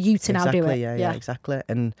important for you to now do it. Yeah, exactly.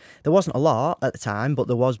 And there wasn't a lot at the time, but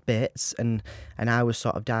there was bits, and I was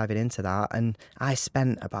sort of diving into that, and I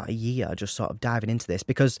spent about a year just sort of diving into this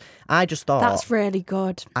because I just thought that's really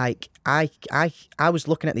good. I was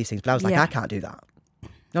looking at these things, but I was like, I can't do that.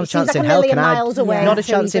 Not it a chance like in a hell million can I. miles away Not a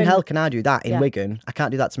chance in hell can I do that in Yeah. Wigan. I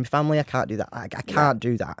can't do that to my family. I can't do that. I can't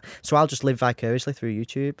do that. So I'll just live vicariously through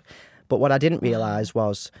YouTube. But what I didn't realise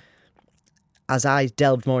was, as I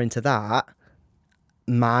delved more into that,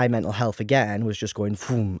 my mental health again was just going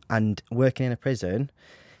boom. And working in a prison,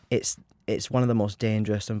 it's one of the most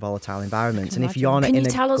dangerous and volatile environments. And if you're not Can you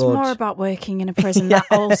tell us more about working in a prison? That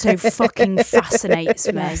also fucking fascinates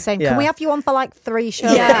me. Yeah, same. Can we have you on for like 3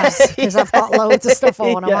 shows? Because I've got loads of stuff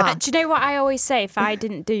I want to ask. Do you know what I always say? If I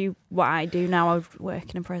didn't do what I do now, I would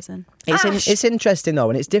work in a prison. It's interesting though,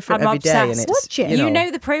 and it's different I'm every day. obsessed. And it's, you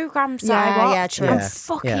know the programmes that I watch. true. I'm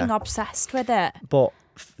fucking obsessed with it. But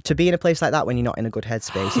to be in a place like that when you're not in a good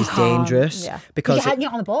headspace is dangerous. Yeah. Because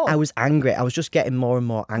You're on the ball. I was angry. I was just getting more and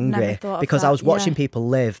more angry thought of because that, I was watching yeah. people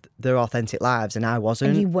live their authentic lives and I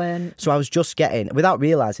wasn't. And you weren't. So I was just getting, without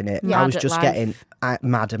realising it, Mad I was at just life. getting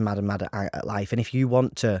mad at life. And if you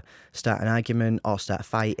want to start an argument or start a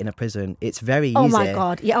fight in a prison, it's very easy. Oh my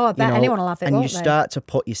God. Yeah, I bet anyone will have it, And you won't they? start to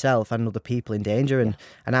put yourself and other people in danger.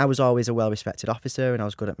 And I was always a well-respected officer and I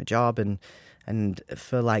was good at my job. And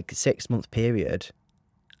for like 6 month period,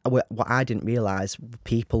 what I didn't realise,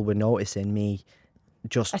 people were noticing me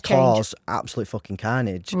just cause absolute fucking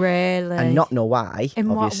carnage. Really? And not know why, In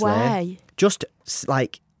obviously. what way? Just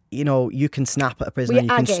like, you know, you can snap at a prison Were and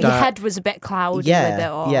you you can aggy? start... Your head was a bit cloudy with it.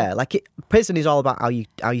 Or... Yeah, like prison is all about how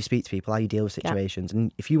you speak to people, how you deal with situations.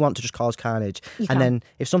 And if you want to just cause carnage, can. then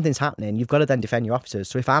if something's happening, you've got to then defend your officers.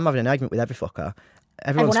 So if I'm having an argument with every fucker,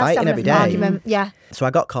 everyone's Everyone else fighting having every an day. argument, yeah. So I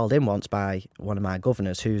got called in once by one of my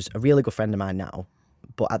governors, who's a really good friend of mine now.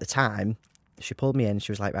 But at the time, she pulled me in.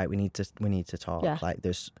 She was like, "Right, we need to talk. Yeah. Like,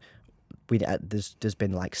 there's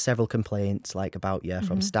been like several complaints like about you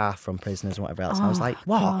from staff, from prisoners, and whatever else." And I was like,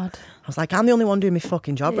 "What?" God. I was like, "I'm the only one doing my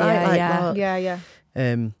fucking job, right?" Yeah, Like, yeah. what?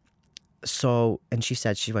 Yeah. So, and she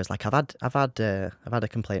said, she was like, I've had a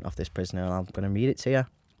complaint off this prisoner, and I'm going to read it to you.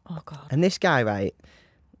 Oh God. And this guy, right,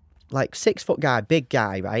 like 6 foot guy, big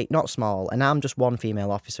guy, right, not small, and I'm just one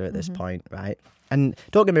female officer at this point, right? And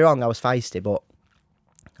don't get me wrong, I was feisty, but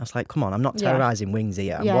I was like, come on, I'm not terrorising wings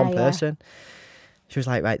here. I'm one person. She was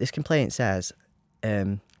like, right, this complaint says,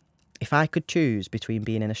 if I could choose between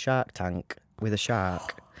being in a shark tank with a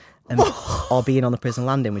shark or being on the prison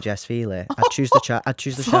landing with Jess Feely, I'd choose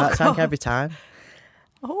the shark tank every time.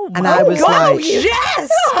 Oh my And I was God, like,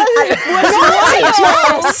 yes!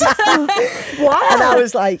 Wow. and I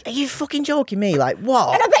was like, are you fucking joking me? Like,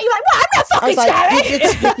 what? And I bet you're like, well, I'm not I fucking was like,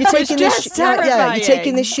 scary. you're taking this, just you're taking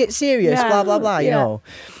terrifying. this shit serious, Yeah. blah blah blah. You Yeah. know,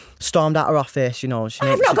 stormed out her office. You know,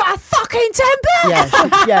 I've not got a fucking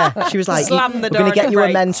temper. she was like, Slam the we're door going to at get the you a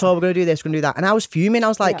brakes. mentor. We're going to do this. We're going to do that. And I was fuming. I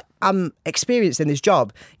was like, Yeah. I'm experienced in this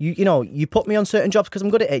job. You know, you put me on certain jobs because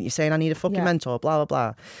I'm good at it. You're saying I need a fucking mentor. Blah blah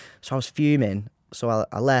blah. So I was fuming. So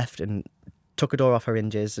I left and took a door off her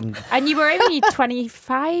hinges and And you were only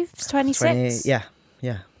 25, 26? 20, yeah.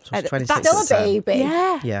 So I was 26 Still at the a time. baby.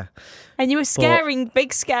 Yeah. Yeah. And you were scaring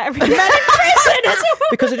big scary men in prison as well.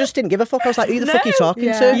 Because I just didn't give a fuck. I was like, who the fuck are you talking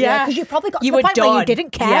Yeah, to? Yeah. because you probably got You to the were point where you done. didn't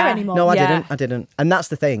care Yeah. anymore. No, Yeah. I didn't. And that's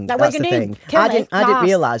the thing. Like, what That's you the gonna do? thing. Kill I me? didn't Nah.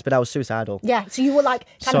 realise, but I was suicidal. Yeah, so you were like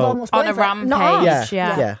kind of So- almost On going a for it. Not rampage. ours.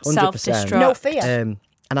 Yeah. 100%. Self-destruct. No fear.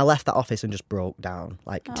 And I left that office and just broke down.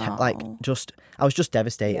 I was just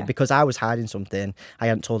devastated because I was hiding something. I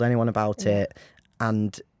hadn't told anyone about it.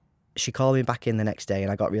 And she called me back in the next day and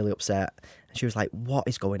I got really upset. And she was like, what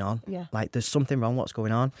is going on? Yeah. Like, there's something wrong. What's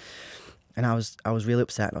going on? And I was really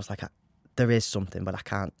upset. And I was like, there is something, but I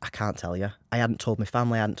can't tell you. I hadn't told my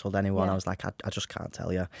family. I hadn't told anyone. Yeah. I was like, I just can't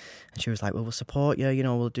tell you. And she was like, well, we'll support you. You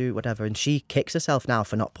know, we'll do whatever. And she kicks herself now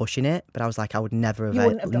for not pushing it. But I was like, I would never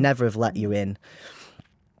wouldn't have done. have let you in.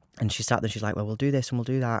 And she sat there, she's like, well, we'll do this and we'll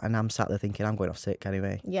do that. And I'm sat there thinking, I'm going off sick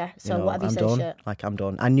anyway. Yeah, so You know, whatever you I'm say, done. shit. Like, I'm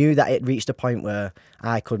done. I knew that it reached a point where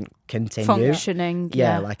I couldn't continue. Functioning.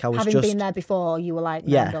 Yeah, Yeah. like I was Having just... been there before, you were like,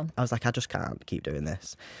 no, I'm yeah, done. I was like, I just can't keep doing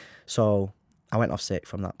this. So I went off sick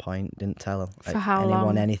from that point, didn't tell For how anyone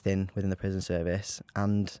long? anything within the prison service.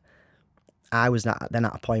 And I was then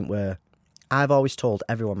at a point where I've always told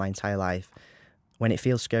everyone my entire life, when it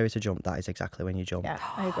feels scary to jump, that is exactly when you jump. Yeah,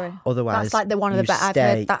 I agree. Otherwise, That's like one of the you better. I've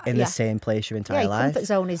stay heard that. in Yeah. the same place your Yeah, entire your life. comfort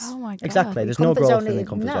zone is. Oh my God. Exactly. Your There's no comfort growth zone in the is-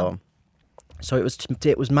 comfort no. zone. So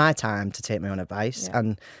it was my time to take my own advice. Yeah.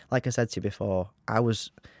 And like I said to you before, I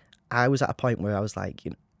was at a point where I was like,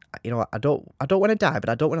 you know what, I don't want to die, but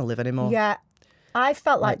I don't want to live anymore. Yeah, I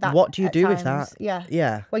felt like that. What do you at do with times. that? Yeah.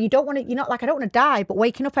 Yeah. Well, you don't want to. You're not like, I don't want to die, but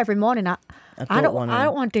waking up every morning, I don't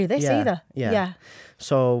want to do this Yeah, either. yeah.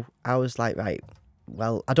 So I was like, right,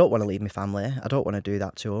 well, I don't want to leave my family. I don't want to do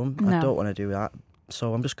that to them. I No. don't want to do that.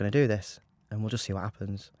 So I'm just going to do this, and we'll just see what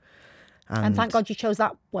happens. And thank God you chose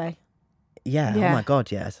that way, Yeah. Yeah. Oh my God.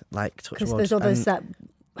 Yeah. Like touch because wood. there's others And-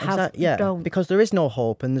 that have yeah, don't. because there is no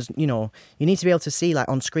hope, and there's, you know, you need to be able to see, like,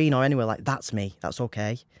 on screen or anywhere, like, that's me, that's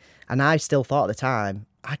okay. And I still thought at the time,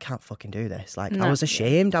 I can't fucking do this. Like, I No. was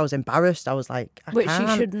ashamed, I was embarrassed, I was like, I Which can't.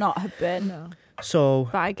 you should not have been. So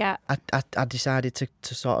But I get. I decided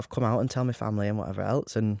to sort of come out and tell my family and whatever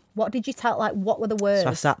else, and What did you tell? Like, what were the words? so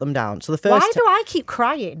I sat them down. So the first, Why do I keep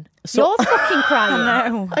crying? You're fucking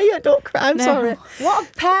crying. No. Oh, yeah, don't cry. I'm No. sorry. What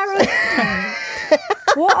a pair of...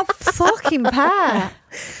 What a fucking pair.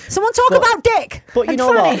 Someone talk about dick. But you and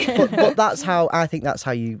know fanny. what? But that's how I think that's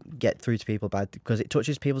how you get through to people, because it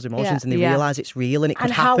touches people's emotions and they realise it's real and it could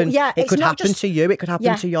And how- happen. yeah, it it's could not happen just- to you. It could happen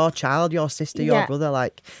Yeah. to your child, your sister, your Yeah. brother.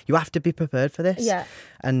 Like, you have to be prepared for this. Yeah.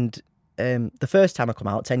 And the first time I come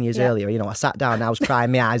out 10 years Yeah. earlier, I sat down and I was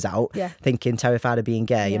crying my eyes out, Yeah. thinking terrified of being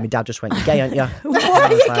gay. And my dad just went, "You're gay, aren't you?" What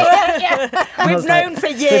are you getting? We've known for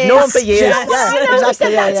years. We've known for years. Yes. Yeah, You know, he exactly.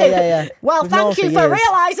 said that too. Yeah. Well, We've known thank you for for years.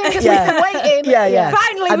 realising because Yeah. we've been waiting. Yeah.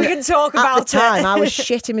 Finally, And we can talk about at the time, it. I was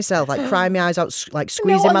shitting myself, like crying my eyes out, like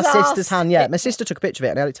squeezing my one's sister's asked. hand. Yeah, my sister took a picture of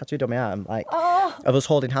it and I had it tattooed on my arm, like of us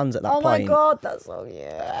holding hands at that Oh my point. God, that's so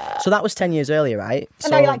yeah. So that was 10 years earlier, right?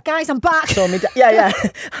 And now you're like, guys, I'm back. so yeah,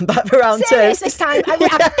 I'm back for round Serious two. this time. I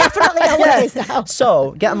definitely know what it is now.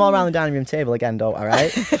 So get them all around the dining room table again, don't I?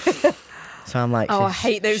 Right? So I'm like, Oh, I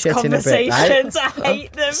hate those shitting a bit, right? conversations. I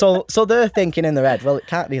hate them. So they're thinking in their head, well, it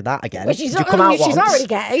can't be that again. But she's, You come out she's once. already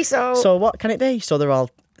gay, so So what can it be? So they're all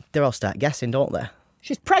start guessing, don't they?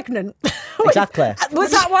 she's pregnant. Exactly.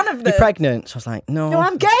 Was that one of them? You're pregnant. So I was like, no. No,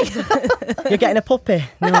 I'm gay. You're getting a puppy.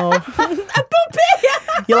 No. A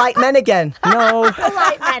puppy! You like men again. No.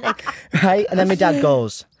 Like men. Right? And then my dad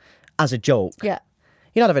goes, as a joke, Yeah.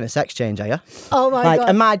 you're not having a sex change, are you? Oh my Like, God.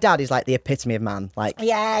 and my dad is like the epitome of man. Like,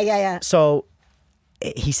 Yeah. so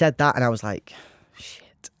he said that and I was like,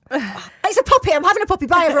 shit. It's a puppy. I'm having a puppy.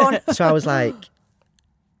 Bye, everyone. So I was like,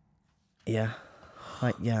 yeah.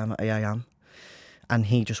 Like, yeah, I am. And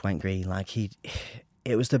he just went green. Like,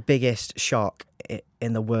 it was the biggest shock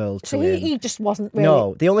in the world So to him. he just wasn't really.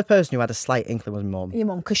 No, the only person who had a slight inkling was my mum. Your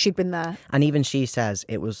mum, because she'd been there. And even she says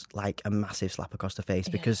it was like a massive slap across the face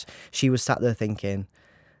because she was sat there thinking,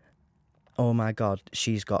 oh my God,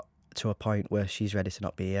 she's got to a point where she's ready to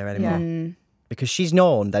not be here anymore. Because she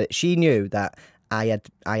knew that I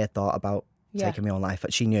had thought about taking my own life.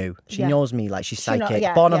 But she knew. She knows me, like she's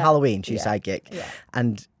psychic. Born on Halloween, she's psychic. Yeah.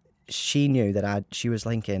 And she knew that she was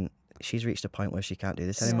thinking, she's reached a point where she can't do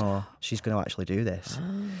this anymore. She's going to actually do this.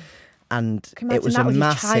 And it was a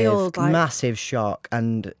massive shock.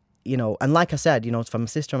 And, and like I said, for my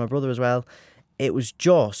sister and my brother as well, it was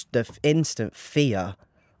just the instant fear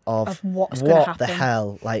of what's going to what happen. the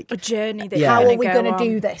hell, like A journey that How you're are we going going to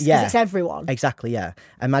do this? Because Yeah. it's everyone. Exactly, yeah.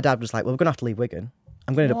 And my dad was like, well, we're going to have to leave Wigan.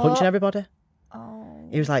 I'm going to end up punching everybody. Oh.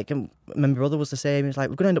 He was like, my brother was the same. He was like,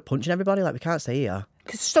 we're going to end up punching everybody. Like, we can't stay here.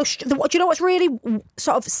 So, do you know what's really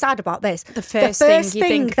sort of sad about this? The first thing you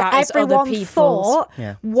think that about is other everyone people's. thought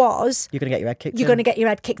Yeah. was You're going to get your head kicked you're in. going to get your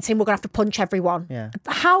head kicked in. We're going to have to punch everyone. Yeah.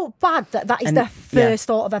 How bad that is And- the first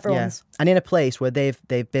thought of Yeah. everyone's. And in a place where they've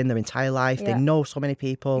been their entire life, Yeah. they know so many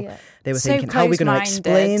people. Yeah. They were So thinking, how are we going to close-minded.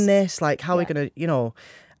 explain this? Like, how are we going to,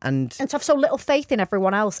 and And to have so little faith in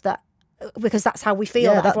everyone else that because that's how we feel.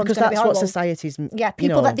 yeah, that everyone's because going to be that's what horrible. society's. Yeah,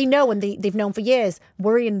 people that they know and they've known for years,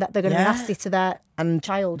 worrying that they're going to be Yeah. nasty to their and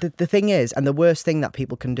child. The thing is, and the worst thing that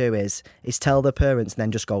people can do is tell their parents and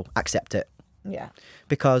then just go accept it. Yeah.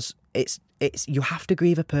 Because it's you have to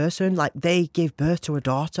grieve a person. Like, they gave birth to a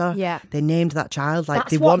daughter. Yeah. They named that child. Like,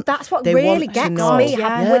 That's what they really want to gets know. me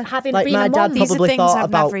Yeah. having Like, been my a dad mum. These are probably things thought I've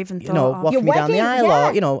about never even thought of. walking Your me down the wedding,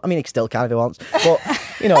 aisle, yeah. or I mean, he still can if he wants, but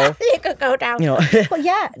You could go down. But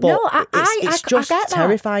yeah, but no, it's just I get that.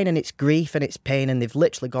 terrifying, and it's grief and it's pain, and they've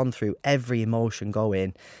literally gone through every emotion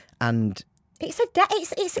going, and It's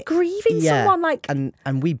grieving yeah, someone like. and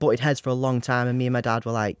we butted heads for a long time, and me and my dad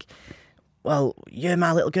were like, well, you're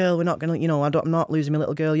my little girl. We're not going to, I'm not losing my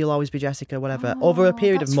little girl. You'll always be Jessica, whatever. Over a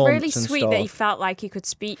period of That's months really and sweet stuff. that he felt like he could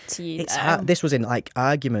speak to you. It's though. hard. This was in like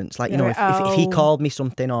arguments, like if he Oh. called me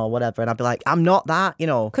something or whatever, and I'd be like, I'm not that,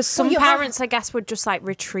 Because some you parents, I guess, would just like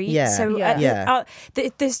retreat. Yeah, So yeah.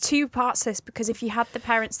 there's two parts to this, because if you had the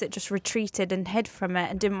parents that just retreated and hid from it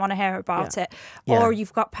and didn't want to hear about it, Yeah. or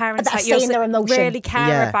you've got parents That are that yours saying their that emotion. really care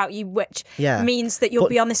Yeah. about you, which Yeah. means that you'll But-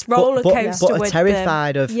 be on this roller coaster but with are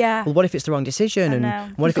terrified them. of, Yeah. well, what if it's the wrong decision, and know.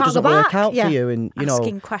 what if it can't doesn't go work back. out Yeah. for you, and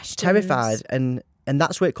Asking questions. terrified, and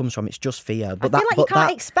that's where it comes from. It's just fear. But I feel like you can't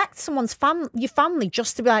that, expect someone's your family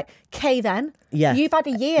just to be like, okay then. Yeah. You've had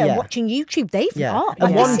a year Yeah. watching YouTube. They've yeah, not.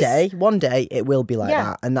 and Like, one day it will be like Yeah.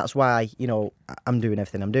 that, and that's why I'm doing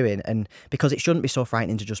everything I'm doing, and because it shouldn't be so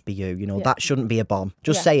frightening to just be you. That shouldn't be a bomb.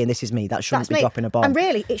 Just Yeah. saying this is me. That shouldn't That's be me. dropping a bomb. And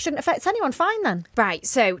really, it shouldn't affect anyone. Fine then. Right.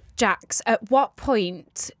 So, Jax, at what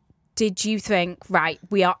point did you think, right,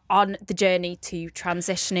 we are on the journey to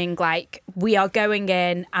transitioning, like we are going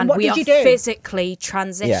in and what we did are you do? physically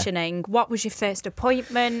transitioning? What was your first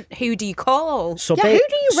appointment? Who do you call? So Yeah, who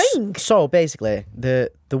do you ring? So basically, the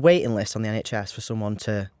waiting list on the NHS for someone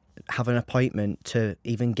to have an appointment to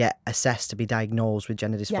even get assessed to be diagnosed with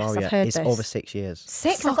gender dysphoria heard is this. over 6 years.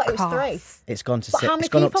 6? I thought it was 3. It's gone to But 6. how many It's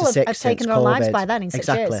gone up people to 6 have since taken their lives COVID. by then in 6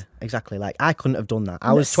 years? Exactly. Like, I couldn't have done that.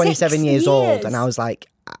 I was 6 27 years old, years? and I was like,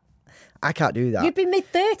 I can't do that. You'd be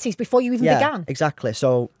mid-30s before you even began. Exactly.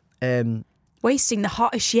 So, Wasting the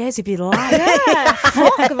hottest years of your life. Yeah,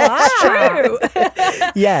 fuck that.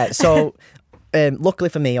 True. yeah. So, luckily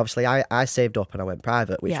for me, obviously, I saved up and I went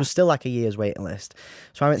private, which Yeah. was still like a year's waiting list.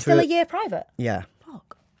 So I went Still through a year private? Yeah.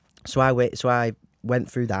 Fuck. So I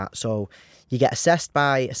went through that. So you get assessed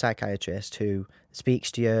by a psychiatrist who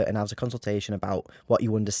speaks to you and has a consultation about what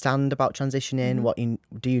you understand about transitioning. Mm-hmm.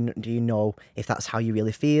 What do you know if that's how you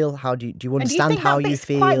really feel? How do you And do you understand think how that you bit's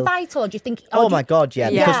feel? quite vital? Or do you think? Oh my God, yeah.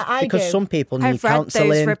 Yeah, I Because do. some people need I've read those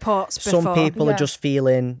counselling. reports Some before. people Yeah. are just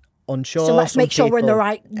feeling unsure. So let's Some make sure we're in the people-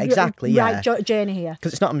 right exactly right journey here.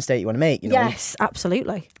 Because it's not a mistake you want to make. You know. Yes,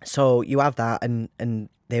 absolutely. So you have that, and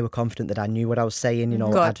they were confident that I knew what I was saying. You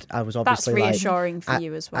know, Good. I was That's obviously like, reassuring for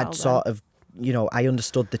you as well. I'd sort of, you know, I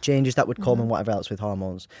understood the changes that would come and whatever else with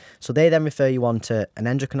hormones. So they then refer you on to an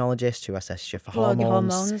endocrinologist who assesses you for Blood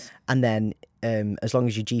hormones. hormones. And then as long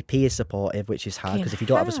as your GP is supportive, which is hard because if you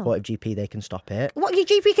don't have a hell. supportive GP, they can stop it. What, your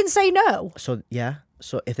GP can say no? So yeah,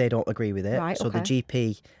 so if they don't agree with it, Right, so the okay.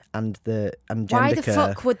 GP and Why the Gendercare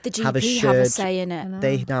fuck would the have a GP have a shared- say in it?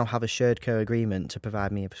 They now have a shared care agreement to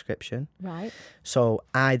provide me a prescription. Right. So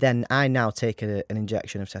I now take an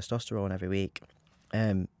injection of testosterone every week.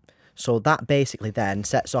 So that basically then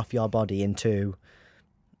sets off your body into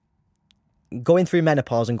going through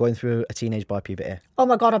menopause and going through a teenage boy puberty. Oh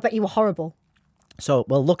my God, I bet you were horrible. So,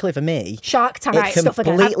 well, luckily for me, Shark Tank it stuff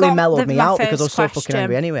again. completely I've got mellowed me my out because I was first so fucking question.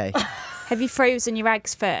 angry anyway. Have you frozen your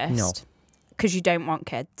eggs first? No. Because you don't want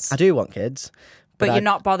kids. I do want kids. but I- you're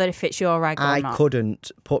not bothered if it's your egg or I not.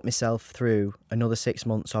 couldn't put myself through another 6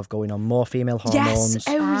 months of going on more female hormones. Yes.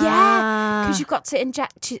 Oh, yeah. Because you've got to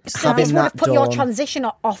inject. So Having this would have that put your done- transition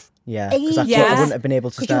off. Yeah, because I, ages. I wouldn't have been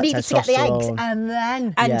able to Because you start needed to get the eggs testosterone. and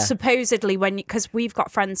then. And Yeah. supposedly, because we've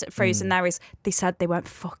got friends at Frozen Therapies, they said they weren't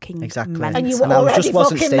fucking Exactly. mental. And you were I already just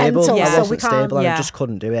wasn't fucking stable. mental, Yeah. I so we wasn't can't. stable and Yeah. I just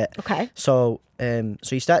couldn't do it. Okay. So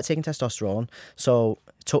you start taking testosterone. So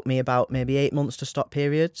it took me about maybe 8 months to stop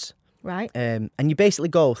periods. Right. And you basically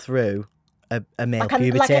go through a male Like a-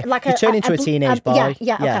 puberty. like you a- turn a- into a a- teenage boy.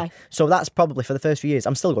 yeah, okay. So that's probably for the first few years.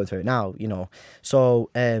 I'm still going through it now, you know. So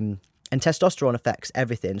and testosterone affects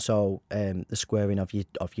everything. So the squaring of your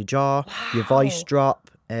jaw, your voice drop,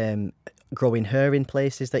 growing hair in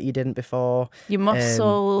places that you didn't before, Your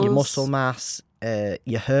muscles. your muscle mass,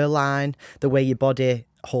 your hairline, the way your body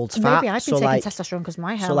holds fat. Maybe I've been so taking like, testosterone because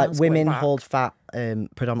my hair. so like women hold fat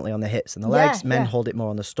predominantly on the hips and the Yeah, legs. Men yeah. hold it more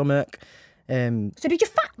on the stomach. So did you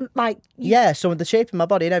fat like Yeah, so with the shape of my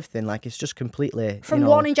body and everything, like it's just completely from you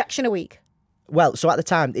know, one injection a week? Well, so at the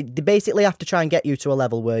time, they basically have to try and get you to a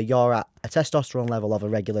level where you're at a testosterone level of a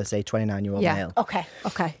regular, say, 29-year-old Yeah. male. Okay.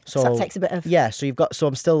 So that takes a bit of. Yeah, so you've got. So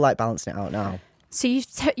I'm still like balancing it out now. So you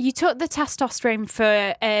took the testosterone for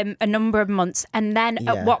a number of months, and then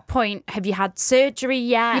Yeah. at what point have you had surgery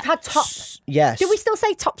yet? You've had top. Yes. Do we still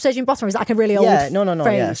say top surgeon bottom? Or is that like a really old? Yeah, no,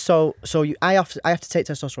 phrase? yeah. So I have to take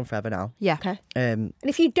testosterone forever now. Yeah. Okay. Um, And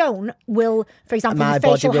if you don't, will, for example, My your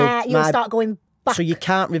facial body will- hair, you'll my- start going back. so you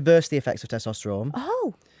can't reverse the effects of testosterone,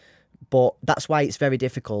 Oh. but that's why it's very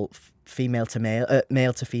difficult, female to male,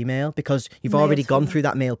 male to female, because you've Male already to gone female. through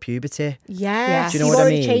that male puberty. Yes. Do you know You've what I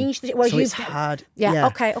already mean? changed it. So it's hard. Yeah.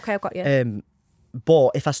 Okay. I've got you.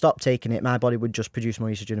 But if I stopped taking it, my body would just produce more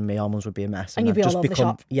estrogen and my hormones would be a mess. And you'd I'd be all just over the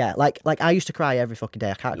shop. Yeah, like I used to cry every fucking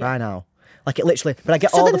day. I can't cry now. Like it literally, but I get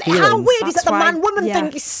So all then, the feelings. how weird is That's that the why- man-woman yeah.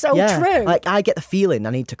 thing is so yeah, true? like I get the feeling I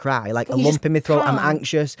need to cry, like a you lump just in my throat. I'm can't.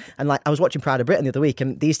 anxious, and like I was watching Pride of Britain the other week,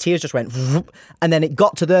 and these tears just went, whoop, and then it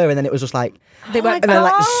got to there, and then it was just like, They went, and then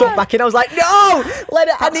like sucked back in. I was like, no, let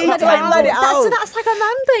it. I need to like, let it out. That's like a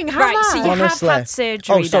man thing. How Right, so mad? you Honestly. have had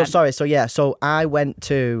surgery. Oh, so then. sorry. So yeah, so I went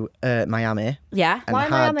to Miami. Yeah. And Why had,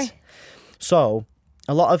 Miami? So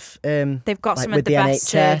a lot of They've got like some of with the best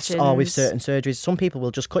NHS or with surgeons. certain surgeries, some people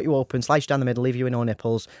will just cut you open, slice you down the middle, leave you with no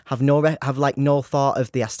nipples, have no thought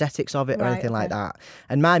of the aesthetics of it or Right, anything like okay. that.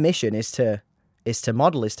 And my mission is to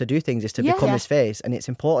model, is to do things, is to Yeah. become Yeah. this face, and it's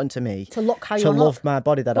important to me To look how you to wanna love look. my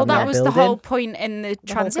body that Well, I'm that now was building. the whole point in the whole thing.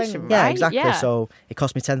 transition, right? Yeah, exactly. Yeah. So it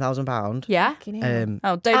cost me £10,000. Yeah. Um,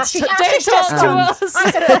 Oh, don't Ashley- don't Ashley talk said to no. us. I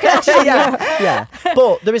said, okay, Ashley, yeah,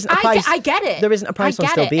 but there isn't a price. I get it. There isn't a price I on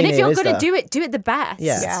get still it. being And if here, you're is going to there? do it the best.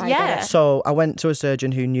 Yeah. Yeah, I get it. So I went to a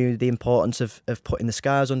surgeon who knew the importance of putting the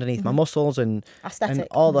scars underneath my muscles and Aesthetic.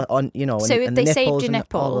 all the and So and they the saved nipples your and all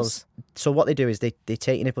nipples? those. So what they do is they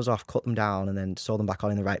take your nipples off, cut them down, and then and sew them back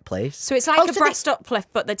on in the right place. So it's like a breast uplift,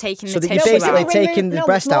 but they're taking so the you're tissue basically out. taking the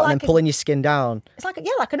breast out and like then pulling your skin down. It's like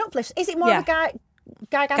like an uplift. Is it more of a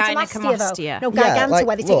Gynecomastia. though? No, giganta, like,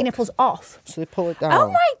 where they take your nipples off. So they pull it down. Oh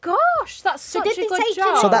my gosh, that's such did a they good take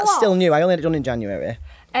job. it So that's off? still new. I only had it done in January.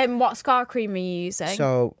 What scar cream are you using?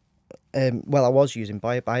 So, well, I was using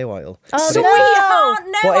bio oil. Sweetheart,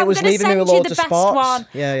 no, But it I'm was going to leaving me send with you loads the of best spots. one.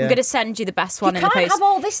 Yeah. I'm going to send you the best one You in the can't post. have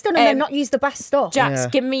all this done and then not use the best stuff. Jax,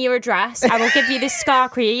 give me your address. I will give you this scar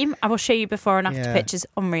cream. I will show you before and after Yeah. pictures.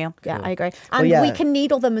 Unreal. Yeah, I agree. And yeah. we can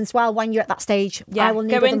needle them as well when you're at that stage. Yeah, I will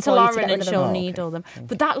needle go them into for you to Lauren get rid and of them. she'll needle them.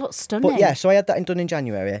 But that looks stunning. But yeah, so I had that done in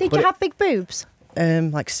January. Did but you have big boobs?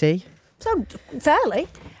 like C? So, fairly.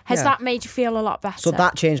 Has Yeah. that made you feel a lot better? So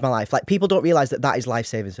that changed my life. Like, people don't realise that is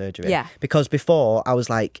life-saving surgery. Yeah. Because before, I was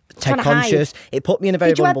like, Trying tech to hide. conscious. It put me in a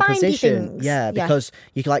very Did you wear vulnerable bindy position. things? Yeah, Yeah. because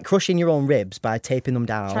you can like crushing your own ribs by taping them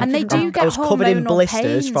down. And they do get I was covered in hormonal blisters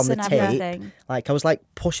pains from the and tape. everything. Like, I was like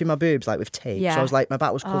pushing my boobs like with tape. Yeah. So I was like, my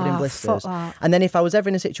back was covered in fuck blisters. that. And then if I was ever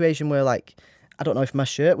in a situation where like, I don't know if my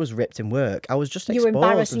shirt was ripped in work, I was just You were exposed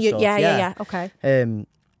embarrassed. and You, stuff. yeah. Okay.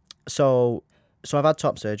 So I've had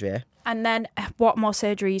top surgery. And then what more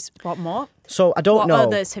surgeries? What more? So I don't What know.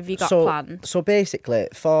 others have you got planned? So basically,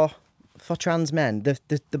 for trans men,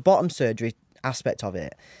 the bottom surgery aspect of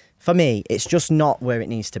it, for me, it's just not where it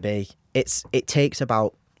needs to be. It takes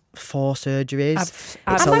about 4 surgeries.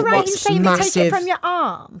 I've Am I right in what's saying they take it massive- from your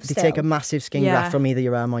arm? They take a massive skin Yeah. graft from either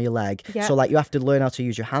your arm or your leg. Yeah. So like you have to learn how to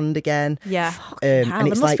use your hand again. Yeah. hell, And there it's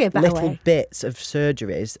must like be a better little way. bits of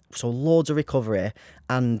surgeries, so loads of recovery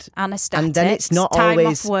and Anaesthetics, and then it's not time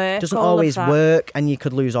always off work, doesn't all of always that. work, and you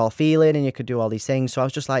could lose all feeling and you could do all these things. So I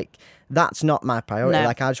was just like, that's not my priority. No.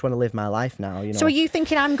 Like I just want to live my life now. You know. So are you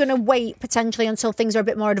thinking I'm going to wait potentially until things are a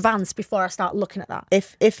bit more advanced before I start looking at that?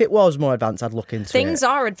 If it was more advanced, I'd look into Things it.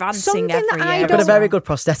 are advancing Something every that I year. I've got a don't- very good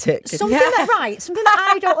prosthetic. Something that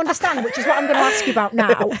I don't understand, which is what I'm going to ask you about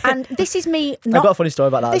now. And this is me not... I've got a funny story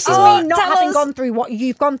about that. This is actually. me not tell having us. gone through what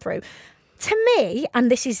you've gone through. To me, and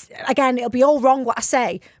this is, again, it'll be all wrong what I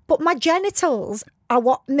say, but my genitals are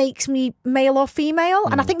what makes me male or female.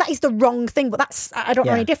 And I think that is the wrong thing, but that's, I don't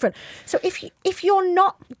know Yeah. any different. So if you're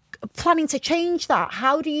not planning to change that,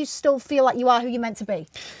 how do you still feel like you are who you're meant to be?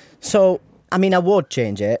 So I mean, I would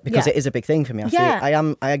change it because Yeah. it is a big thing for me. Yeah.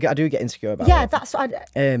 I do get insecure about Yeah, it. that's what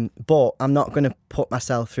But I'm not going to put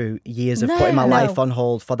myself through years of No. putting my No. life on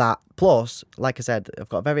hold for that. Plus, like I said, I've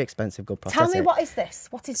got a very expensive good prosthetic. Tell me, what is this?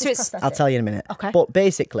 What is So this it's- prosthetic? I'll tell you in a minute. Okay. But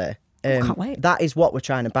basically, can't wait. that is what we're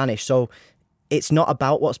trying to banish. So it's not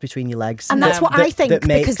about what's between your legs. And that's what I think, that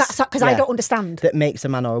because that's because I don't understand. That makes a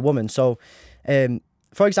man or a woman. So,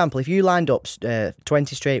 for example, if you lined up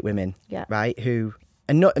 20 straight women, Yeah. right, who...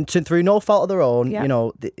 And through no fault of their own, Yeah. you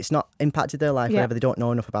know, it's not impacted their life, Yeah. whatever, they don't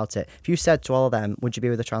know enough about it. If you said to all of them, would you be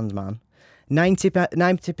with a trans man?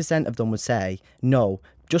 90% of them would say no,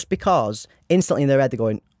 just because instantly in their head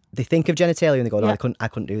they think of genitalia and they go, no, Yeah. I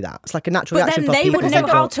couldn't do that. It's like a natural But reaction then for they people. would who know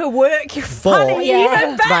how don't- to work your But- fanny Yeah.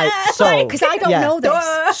 even better. Right, so... Because I don't know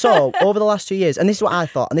this. So, over the last 2 years, and this is what I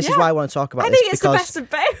thought, and this is why I want to talk about I this, think it's the because, best of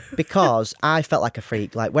both. because I felt like a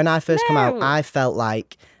freak. Like, when I first come out, No. I felt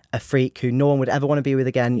like a freak who no one would ever want to be with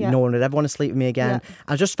again. Yeah. No one would ever want to sleep with me again. Yeah.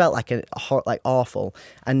 I just felt like awful.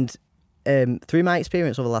 And through my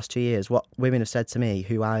experience over the last 2 years, what women have said to me,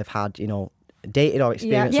 who I've had, you know, dated or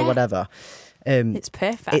experienced Yeah. or whatever, It's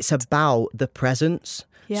perfect. it's about the presence.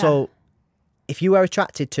 Yeah. So if you are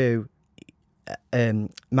attracted to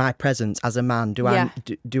my presence as a man, do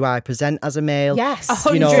I present as a male? Yes.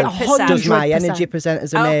 You know, 100%. does my 100%. energy present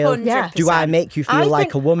as a male? 100%. Do I make you feel I've like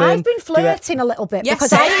been- a woman? I've been Do I- flirting a little bit Yes,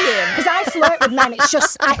 because same. I flirt with men. It's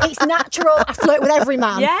just it's natural. I flirt with every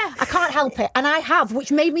man. Yeah. I can't help it, and I have,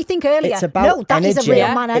 which made me think earlier. It's about no, that is energy. a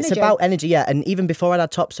real man energy. It's about energy, yeah. And even before I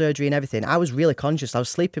had top surgery and everything, I was really conscious. I was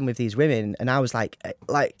sleeping with these women, and I was like.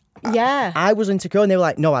 Yeah. I was insecure, and they were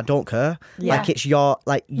like, "No, I don't care. Yeah. Like it's your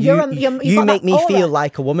like You've you got make that me aura. feel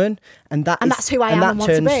like a woman, and that's who I am and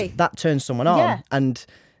want to be. That turns someone on, Yeah. and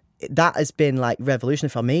that has been like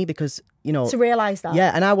revolutionary for me because you know To realise that.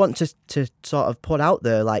 Yeah, and I want to sort of put out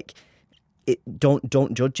there like,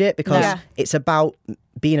 don't judge it because Yeah. it's about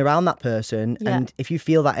being around that person, Yeah. and if you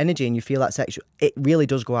feel that energy and you feel that sexual, it really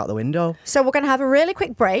does go out the window. So we're going to have a really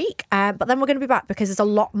quick break, but then we're going to be back because there's a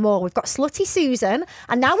lot more. We've got Slutty Susan,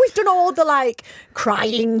 and now we've done all the like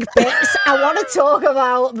crying bits. I want to talk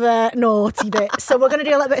about the naughty bits. So we're going to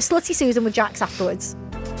do a little bit of Slutty Susan with Jax afterwards.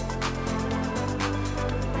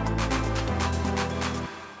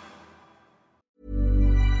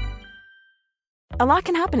 A lot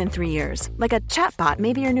can happen in 3 years, like a chatbot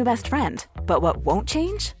may be your new best friend. But what won't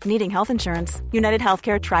change? Needing health insurance. United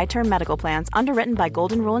Healthcare Tri-Term Medical Plans, underwritten by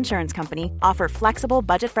Golden Rule Insurance Company, offer flexible,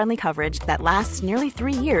 budget-friendly coverage that lasts nearly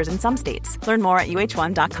 3 years in some states. Learn more at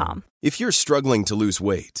uh1.com. If you're struggling to lose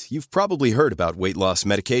weight, you've probably heard about weight loss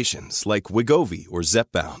medications like Wegovy or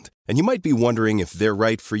Zepbound, and you might be wondering if they're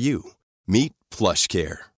right for you. Meet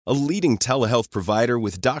PlushCare, a leading telehealth provider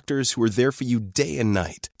with doctors who are there for you day and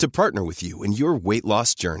night to partner with you in your weight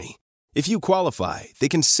loss journey. If you qualify, they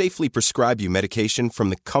can safely prescribe you medication from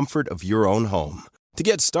the comfort of your own home. To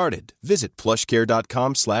get started, visit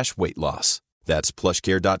plushcare.com/weight-loss. That's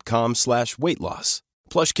plushcare.com/weight-loss.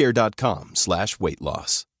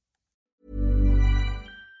 plushcare.com/weight-loss.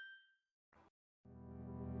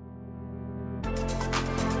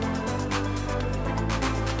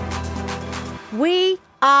 We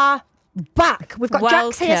are back. We've got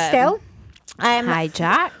Jax here still. Hi,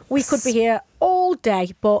 Jax. We could be here all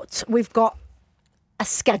day, but we've got a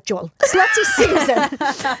schedule. Slutty season.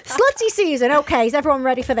 Slutty season. Okay, is everyone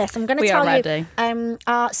ready for this? I'm going to tell you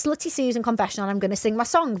our slutty season confessional. I'm going to sing my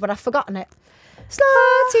song, but I've forgotten it.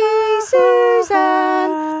 Slutty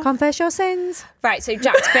Susan, confess your sins. Right, so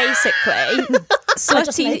Jax, basically,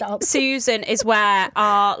 Slutty Susan is where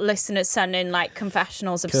our listeners send in like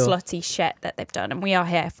confessionals of slutty shit that they've done, and we are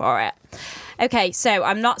here for it. Okay, so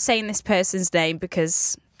I'm not saying this person's name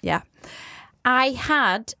because, I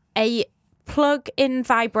had a plug-in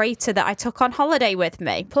vibrator that I took on holiday with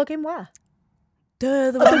me. Plug-in where?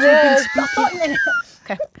 The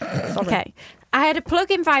Okay. I had a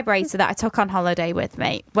plug-in vibrator that I took on holiday with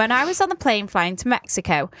me. When I was on the plane flying to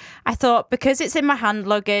Mexico, I thought because it's in my hand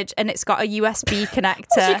luggage and it's got a USB connector...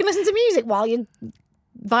 so you can listen to music while you're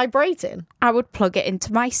vibrating? I would plug it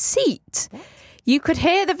into my seat. What? You could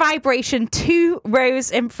hear the vibration 2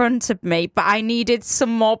 rows in front of me, but I needed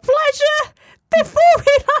some more pleasure before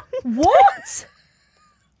we land. What?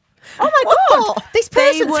 Oh my God! This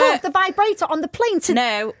person took the vibrator on the plane to...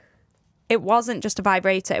 No. It wasn't just a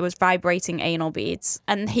vibrator, it was vibrating anal beads.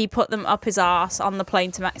 And he put them up his arse on the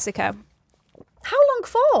plane to Mexico. How long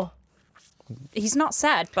for? He's not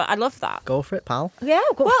said, but I love that. Go for it, pal. Yeah,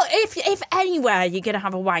 go. Well, if anywhere you're going to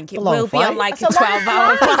have a wank, it will flight. be on like a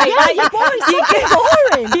 12-hour flight. Yeah, boring.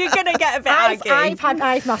 You're going to get a bit aggy.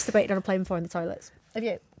 I've masturbated on a plane before in the toilets. Have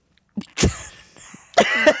you?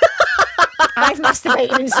 I've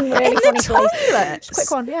masturbated in some really funny places.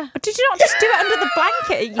 Quick one, yeah. Did you not just do it under the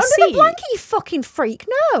blanket at your seat? Under the blanket, you fucking freak.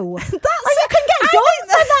 No. You can get done for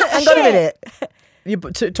that Hang on a minute. You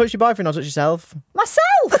touch your boyfriend or touch yourself? Myself.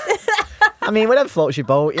 I mean, whatever floats your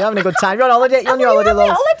boat. You're having a good time. You're on holiday. You're on your holiday,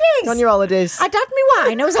 love. You're on your holidays. I'd had me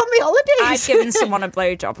wine. I was on my holidays. I've given someone a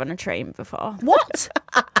blowjob on a train before. What?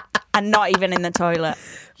 And not even in the toilet.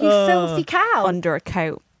 You filthy cow. Under a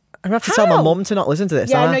coat. I'm going to have to tell my mum to not listen to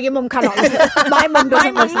this. Yeah, no, your mum cannot listen. My mum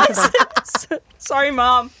doesn't listen to this. Sorry,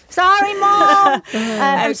 Mum. Sorry, Mum.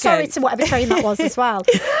 I'm sorry to whatever train that was as well.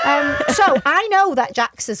 So I know that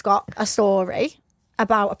Jax has got a story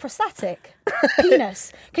about a prosthetic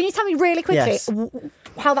penis. Can you tell me really quickly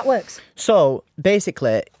how that works? So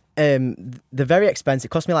basically, they're very expensive.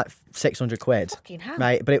 It cost me like 600 quid. Fucking hell.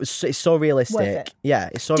 Right, but it's so realistic. Worth it. Yeah,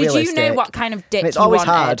 it's so Did realistic. you know what kind of dick and it's you always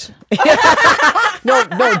wanted? hard.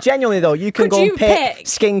 No, genuinely though, you can Could go you and pick pick?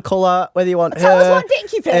 skin colour, whether you want Tell us what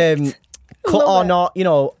dick you picked. Cut or not, you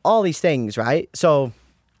know, all these things, right? So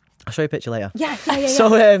I'll show you a picture later. Yeah.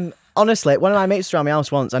 So honestly, one of my mates was around my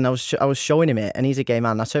house once, and I was showing him it, and he's a gay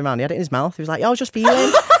man. And I turned around, he had it in his mouth. He was like, "Yeah, I was just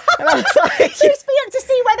feeling." And I was like, Just to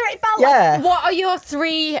see whether it felt like... What are your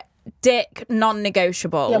 3 dick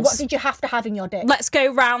non-negotiables? Yeah, what did you have to have in your dick? Let's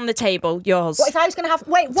go round the table. Yours. What if I was going to have...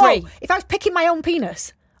 Wait, 3. If I was picking my own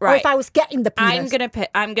penis? Right. Or if I was getting the penis?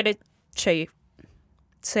 I'm gonna show you.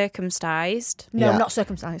 Circumcised. No, Yeah. I'm not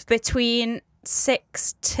circumcised. Between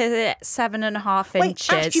 6 to 7.5 Wait, inches.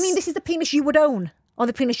 Ash, do you mean this is the penis you would own? Or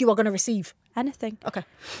the penis you are going to receive? Anything. Okay.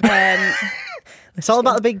 it's all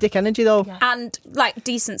about the big dick energy, though. And like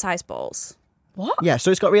decent sized balls. What? Yeah, so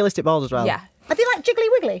it's got realistic balls as well. Yeah. Are they like jiggly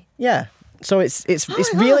wiggly? Yeah. So it's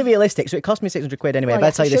really realistic. So it cost me 600 quid anyway. I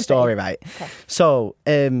better tell you this story, right? Okay. So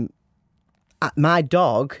my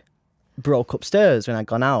dog broke upstairs when I'd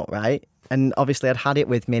gone out, right? And obviously I'd had it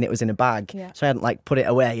with me and it was in a bag. Yeah. So I hadn't like put it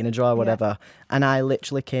away in a drawer or whatever. And I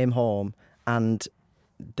literally came home and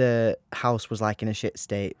the house was like in a shit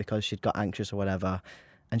state because she'd got anxious or whatever.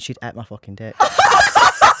 And she'd ate my fucking dick. I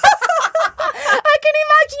can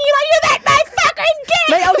imagine you like, you ate my fucking dick!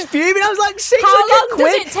 Mate, I was fuming. I was like, 600 How long quid.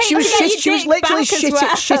 does it take She was to get your she was dick literally back as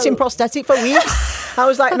well? shitting prosthetic for weeks. I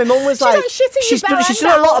was like, my mum was like, like shitting she's your done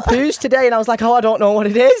bell a lot of poos today, and I was like, oh, I don't know what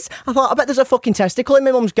it is. I thought, I bet there's a fucking testicle in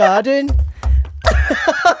my mum's garden.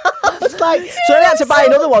 It's like, so I had to buy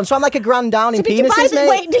another one. So I'm like $1,000 down in penises, mate.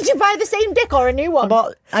 Wait, did you buy the same dick or a new one? I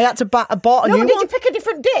bought a new one. No, did you pick a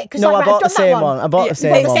different dick? No, I bought the same one. I bought the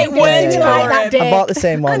same one. I bought the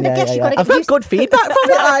same one. I've got good feedback from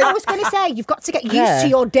it. I was going to say, you've got to get used to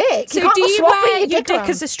your dick. So do you wear your dick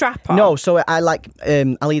as a strap on? No, so I like,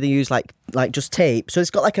 I'll either use like just tape. So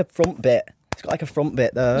it's got like a front bit. It's got like a front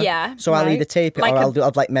bit there. Yeah. So I'll either tape it or I'll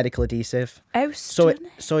have like medical adhesive. Oh,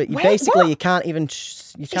 basically you can't even...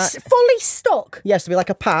 You can't... It's fully stuck? Yes, there'll be like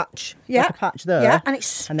a patch. Yeah. Like a patch there. Yeah, and it's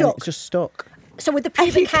stuck. And then it's just stuck. So with the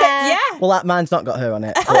pubic hair... Yeah. Well, mine's not got hair on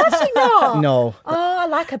it. Oh, has he not? No. Oh, I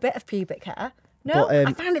like a bit of pubic hair. No, But,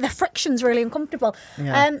 I find the friction's really uncomfortable.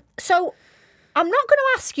 Yeah. So I'm not going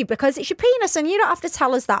to ask you because it's your penis and you don't have to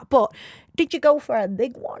tell us that, but did you go for a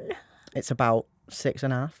big one? It's about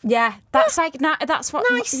 6.5. Yeah, that's like that's what.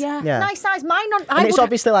 Nice, Yeah. nice size. Mine on. And it's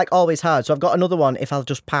obviously like always hard. So I've got another one if I'll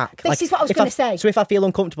just pack. This is what I was going to say. So if I feel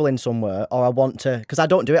uncomfortable in somewhere or I want to, because I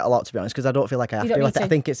don't do it a lot to be honest, because I don't feel like I have You don't to. need I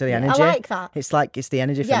think it's the energy. I like that. It's the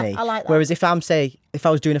energy for Yeah, me. I like that. Whereas if I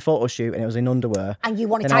was doing a photo shoot and it was in underwear And you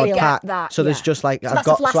wanted then I to would get pack. that, So there's yeah. just like So I've that's a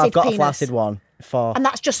got flaccid a penis. flaccid one for. And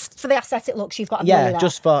that's just for the aesthetic looks you've got to do Yeah, that.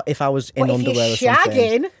 just for if I was in But if you're underwear or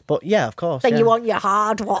something. shagging, But yeah, of course. then yeah. you want your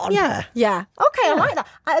hard one. Yeah. Yeah. Okay, I like that.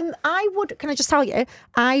 I would, can I just tell you,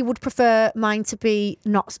 I would prefer mine to be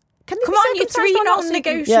not... Can they Come be on, you're circumcised 3 or not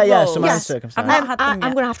non-negotiables. Yeah, so mine's Yes. circumcised. I've not had them I'm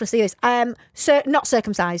yet. going to have to see this. Not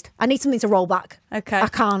circumcised. I need something to roll back. Okay. I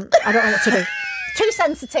can't. I don't know what to do. Too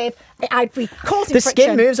sensitive. I'd be causing The friction.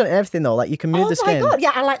 skin moves on everything though. Like you can move the skin. Oh my god!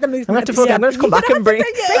 Yeah, I like the movement. I'm gonna have to come back and bring.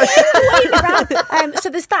 So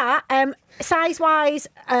there's that. Size wise,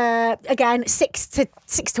 again, 6 to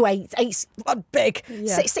 8. 8's big.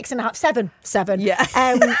 Yeah. 6.5, 7. Yeah.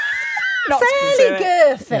 Not Fairly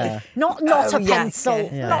specific. girthy. Yeah. Not a pencil.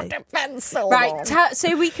 okay. Yeah. Not a pencil. Right,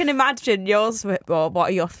 so we can imagine yours, Whitmore. What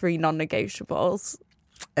are your 3 non-negotiables?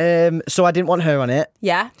 So I didn't want her on it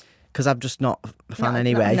Yeah. because I'm just not a fan Not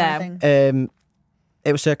anyway. No.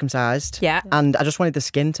 It was circumcised. Yeah. And I just wanted the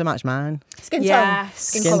skin to match mine. Skin Yeah. tone.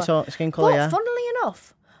 Skin colour. Skin colour. But Yeah. funnily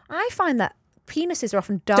enough, I find that penises are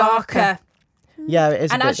often Darker. Yeah, it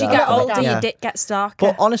is. And a bit as you dark. get older, Yeah. your dick gets darker.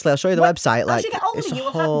 But honestly, I'll show you the website. Like, As you get older, it's a you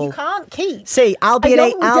whole. can't keep. See, I'll be a an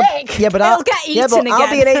young dick. Yeah, but It'll I'll get Yeah, but eaten I'll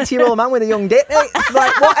be an again. 80-year-old man with a young dick. Like,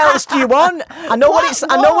 what else do you want? I know what it's.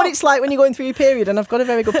 I know what it's like when you're going through your period, and I've got a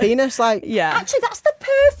very good penis. Like, yeah. Actually, that's the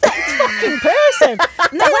perfect fucking person.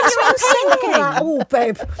 No, when you're in pain, they can be like, oh,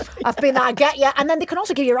 babe, I've been there, I get you. And then they can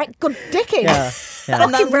also give you a right good dick in. yeah. Yeah.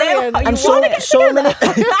 Fucking brilliant. And so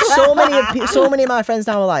many of my friends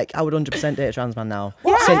now are like, I would 100% date a trans man now.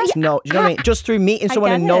 Since do you know what I mean? Just through meeting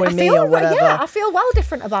someone and knowing me or whatever. Yeah, I feel well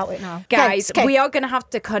different about it now. Guys, Okay. we are going to have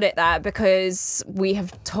to cut it there because we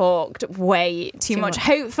have talked way too much.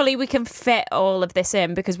 Hopefully, we can fit all of this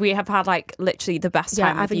in because we have had like literally the best Yeah,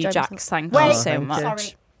 time I've with you, enjoyed Jax. myself. Thank you Wait, so thank you. much.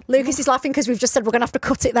 Sorry. Lucas is laughing because we've just said we're going to have to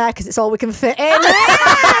cut it there because it's all we can fit in.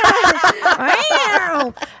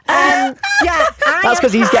 That's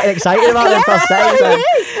because he's getting excited about them prosthetics. then.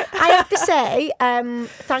 I have to say,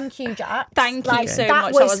 thank you, Jack. Thank you so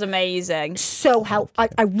much. That was amazing. So helpful.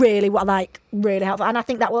 I really really helpful, and I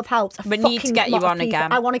think that will have helped. We need to get you on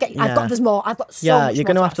again. I want to get. Yeah. There's more. I've got so Yeah, much you're more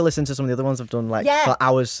going to to have to listen to some of the other ones I've done like Yeah. for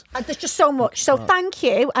hours. There's just so much. So thank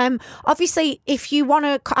you. Obviously, if you want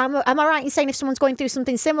to, am I right in saying if someone's going through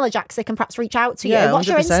something similar, Jax, they can perhaps reach out to you. Yeah, What's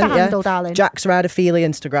your 100%, Insta yeah. handle, darling? Jax Ryder Feely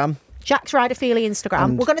Instagram. Jax Ryder Feely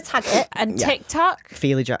Instagram. We're going to tag it. And Yeah. TikTok.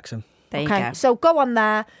 Feely Jackson. There you Okay, go. so go on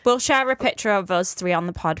there We'll share a picture of us 3 on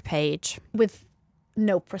the pod page. with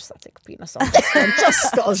no prosthetic penis on.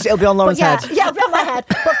 Just us. It'll be on Lauren's But head. Yeah, it'll be on my head.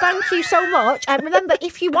 But thank you so much. And remember,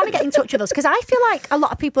 if you want to get in touch with us, because I feel like a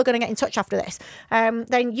lot of people are going to get in touch after this,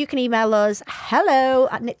 then you can email us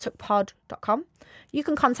hello@niptuckpod.com. You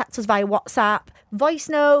can contact us via WhatsApp, voice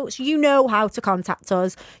notes. You know how to contact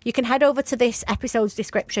us. You can head over to this episode's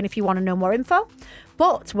description if you want to know more info.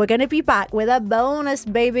 But we're going to be back with a bonus,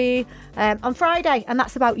 baby, on Friday. And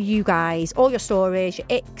that's about you guys, all your stories, your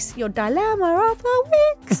icks, your dilemma of the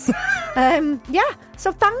weeks. Yeah,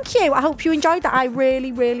 so thank you. I hope you enjoyed that. I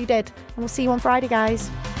really, really did. And we'll see you on Friday, guys.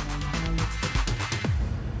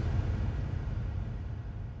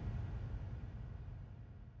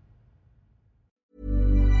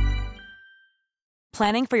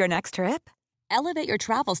 Planning for your next trip? Elevate your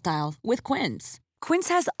travel style with Quince. Quince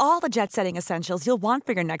has all the jet-setting essentials you'll want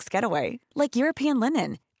for your next getaway, like European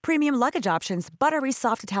linen, premium luggage options, buttery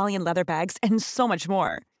soft Italian leather bags, and so much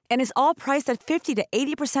more. And is all priced at 50 to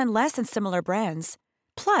 80% less than similar brands.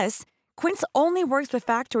 Plus, Quince only works with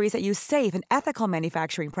factories that use safe and ethical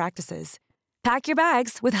manufacturing practices. Pack your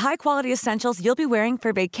bags with high-quality essentials you'll be wearing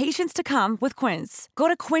for vacations to come with Quince. Go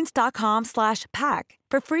to quince.com/pack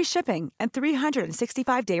for free shipping and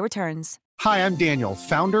 365-day returns. Hi, I'm Daniel,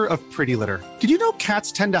 founder of Pretty Litter. Did you know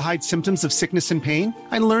cats tend to hide symptoms of sickness and pain?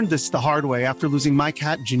 I learned this the hard way after losing my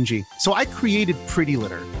cat, Gingy. So I created Pretty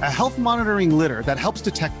Litter, a health monitoring litter that helps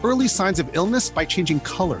detect early signs of illness by changing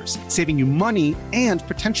colors, saving you money and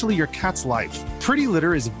potentially your cat's life. Pretty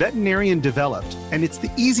Litter is veterinarian developed, and it's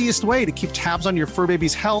the easiest way to keep tabs on your fur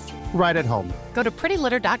baby's health right at home. Go to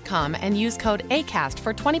prettylitter.com and use code ACAST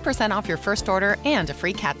for 20% off your first order and a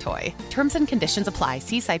free cat toy. Terms and conditions apply.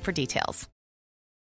 See site for details.